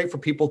think it's great for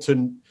people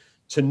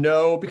to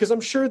know, because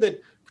I'm sure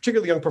that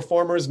particularly young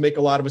performers make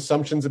a lot of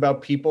assumptions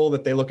about people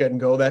that they look at and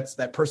go,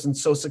 that person's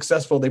so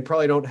successful, they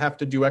probably don't have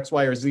to do X,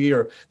 Y, or Z,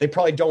 or they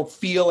probably don't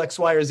feel X,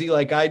 Y, or Z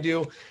like I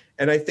do.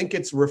 And I think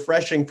it's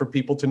refreshing for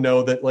people to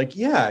know that, like,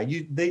 yeah,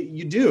 you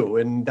do,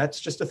 and that's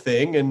just a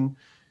thing, and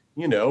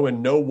you know,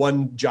 and no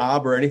one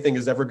job or anything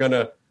is ever going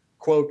to,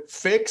 quote,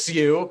 fix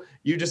you.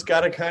 You just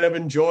got to kind of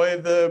enjoy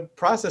the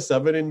process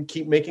of it and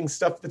keep making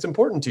stuff that's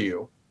important to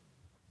you.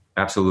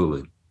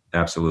 Absolutely,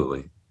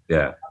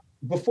 yeah.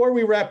 Before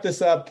we wrap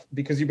this up,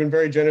 because you've been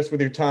very generous with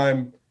your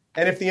time,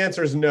 and if the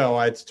answer is no,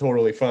 it's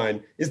totally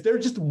fine. Is there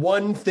just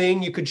one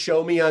thing you could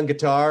show me on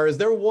guitar? Is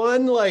there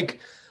one, like,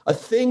 a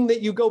thing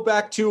that you go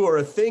back to, or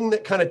a thing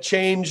that kind of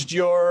changed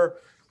your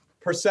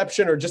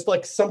perception, or just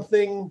like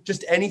something,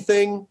 just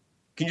anything?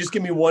 Can you just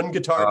give me one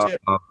guitar tip?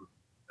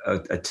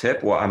 A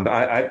tip? Well, I'm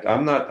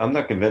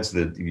not convinced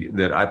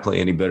that I play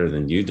any better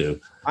than you do.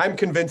 I'm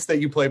convinced that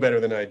you play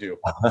better than I do.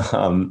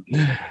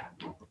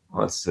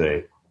 Let's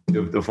see.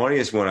 The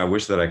funniest one I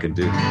wish that I could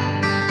do,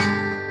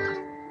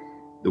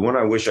 the one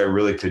I wish I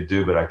really could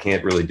do, but I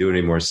can't really do it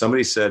anymore.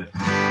 Somebody said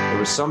there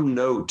was some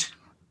note.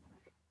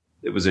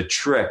 It was a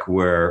trick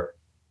where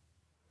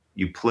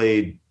you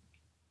played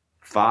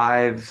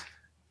 5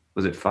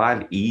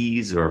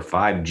 E's or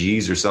 5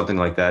 G's or something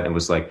like that. It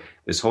was like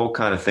this whole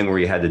kind of thing where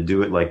you had to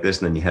do it like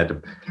this, and then you had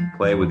to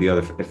play with the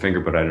other finger,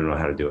 but I don't know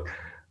how to do it.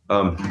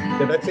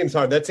 Yeah, that seems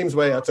hard. That seems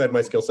way outside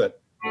my skill set.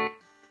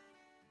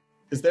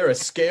 Is there a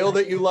scale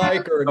that you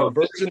like, or an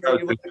inversion that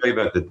you like? Tell you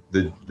about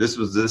this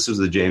was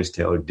the James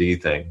Taylor D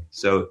thing.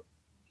 So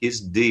his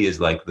D is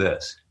like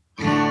this.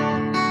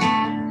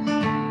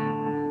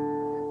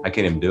 I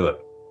can't even do it.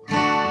 Oh,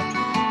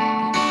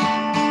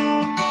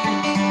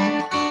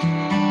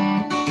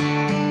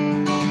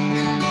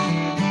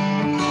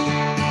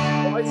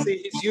 I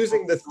see. He's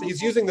using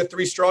the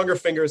 3 stronger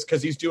fingers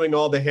because he's doing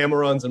all the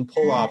hammer-ons and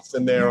pull-offs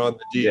in there on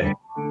the D. Yeah.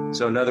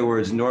 So in other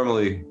words,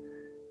 normally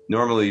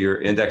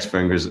your index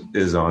fingers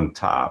is on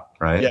top,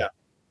 right? Yeah.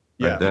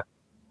 Yeah. Right,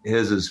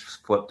 his is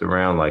flipped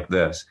around like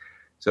this.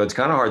 So it's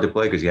kind of hard to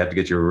play because you have to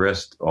get your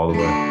wrist all the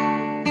way.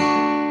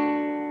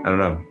 I don't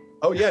know.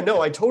 Oh, yeah, no,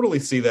 I totally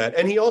see that.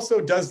 And he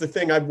also does the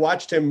thing. I've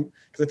watched him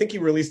because I think he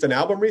released an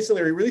album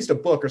recently, or he released a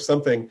book or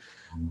something.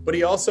 But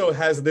he also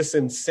has this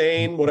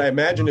insane, what I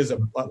imagine is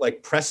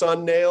like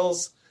press-on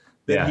nails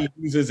that he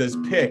uses as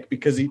picks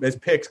because he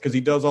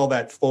does all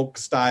that folk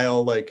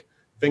style, like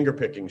finger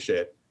picking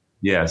shit.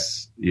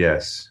 Yes.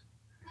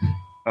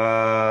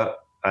 I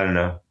don't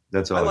know.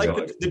 That's all. I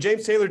like the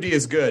James Taylor D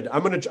is good.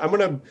 I'm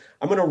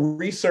gonna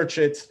research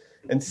it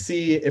and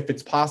see if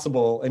it's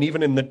possible. And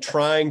even in the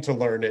trying to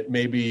learn it,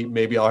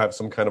 maybe I'll have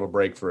some kind of a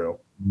breakthrough.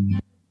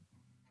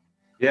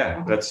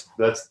 Yeah, that's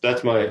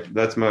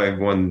my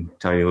one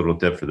tiny little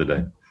tip for the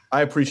day.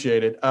 I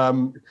appreciate it.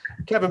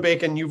 Kevin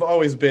Bacon, you've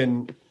always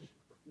been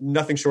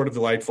nothing short of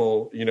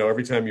delightful, you know,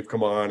 every time you've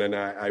come on, and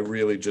I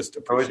really just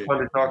appreciate it. Always fun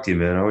to talk to you,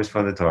 man. Always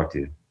fun to talk to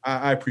you.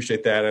 I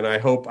appreciate that, and I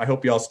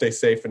hope you all stay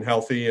safe and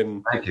healthy.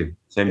 And thank you.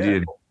 Same to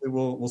you.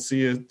 We'll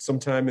see you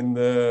sometime in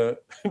the.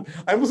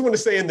 I almost want to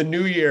say in the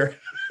new year,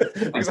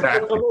 because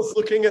I'm almost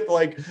looking at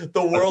like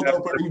the world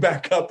opening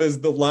back up as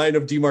the line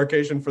of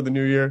demarcation for the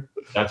new year.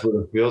 That's what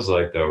it feels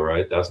like, though,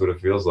 right? That's what it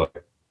feels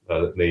like.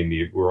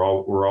 We're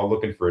all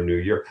looking for a new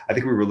year. I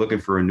think we were looking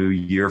for a new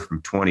year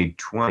from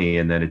 2020,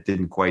 and then it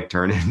didn't quite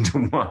turn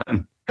into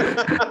one.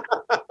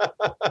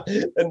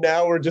 And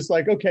now we're just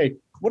like, okay,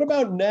 what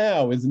about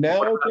now? Is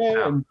now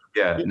okay? And,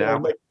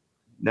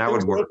 now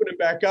we're opening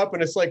back up,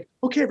 and it's like,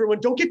 okay,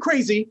 everyone, don't get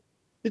crazy.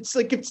 It's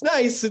like, it's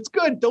nice, it's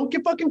good. Don't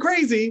get fucking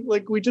crazy.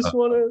 Like, we just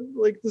want to,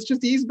 like, let's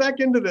just ease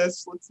back into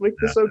this. Let's make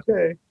this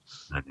okay.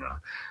 I know.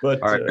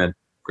 But all right, man.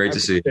 Great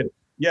to see you.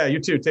 Yeah, you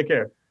too. Take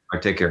care. All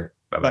right, take care.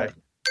 Bye-bye. Bye.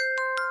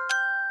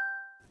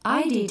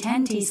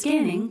 ID10T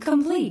scanning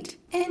complete.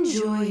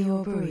 Enjoy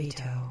your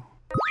burrito.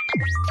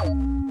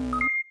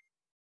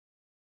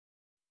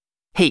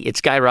 Hey,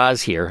 it's Guy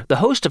Raz here, the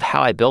host of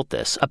How I Built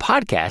This, a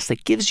podcast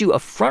that gives you a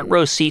front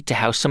row seat to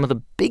how some of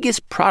the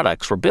biggest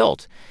products were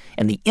built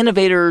and the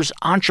innovators,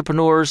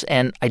 entrepreneurs,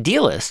 and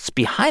idealists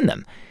behind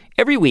them.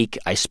 Every week,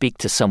 I speak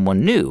to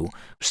someone new.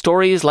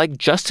 Stories like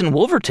Justin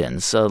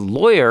Wolverton's, a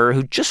lawyer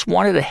who just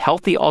wanted a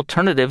healthy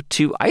alternative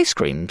to ice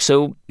cream,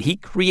 so he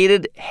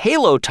created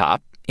Halo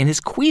Top in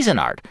his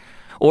Cuisinart.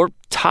 Or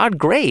Todd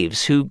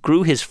Graves, who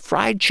grew his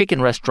fried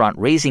chicken restaurant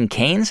Raising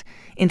Cane's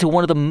into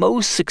one of the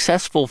most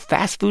successful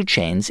fast food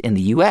chains in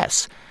the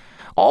U.S.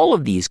 All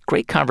of these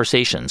great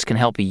conversations can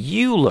help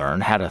you learn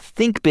how to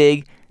think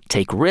big,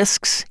 take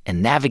risks,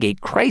 and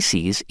navigate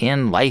crises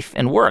in life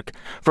and work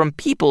from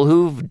people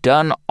who've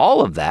done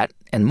all of that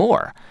and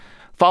more.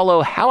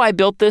 Follow How I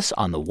Built This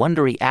on the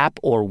Wondery app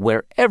or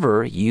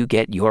wherever you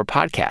get your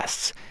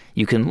podcasts.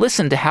 You can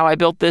listen to How I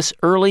Built This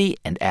early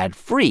and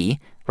ad-free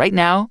right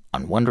now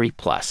on Wondery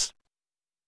Plus.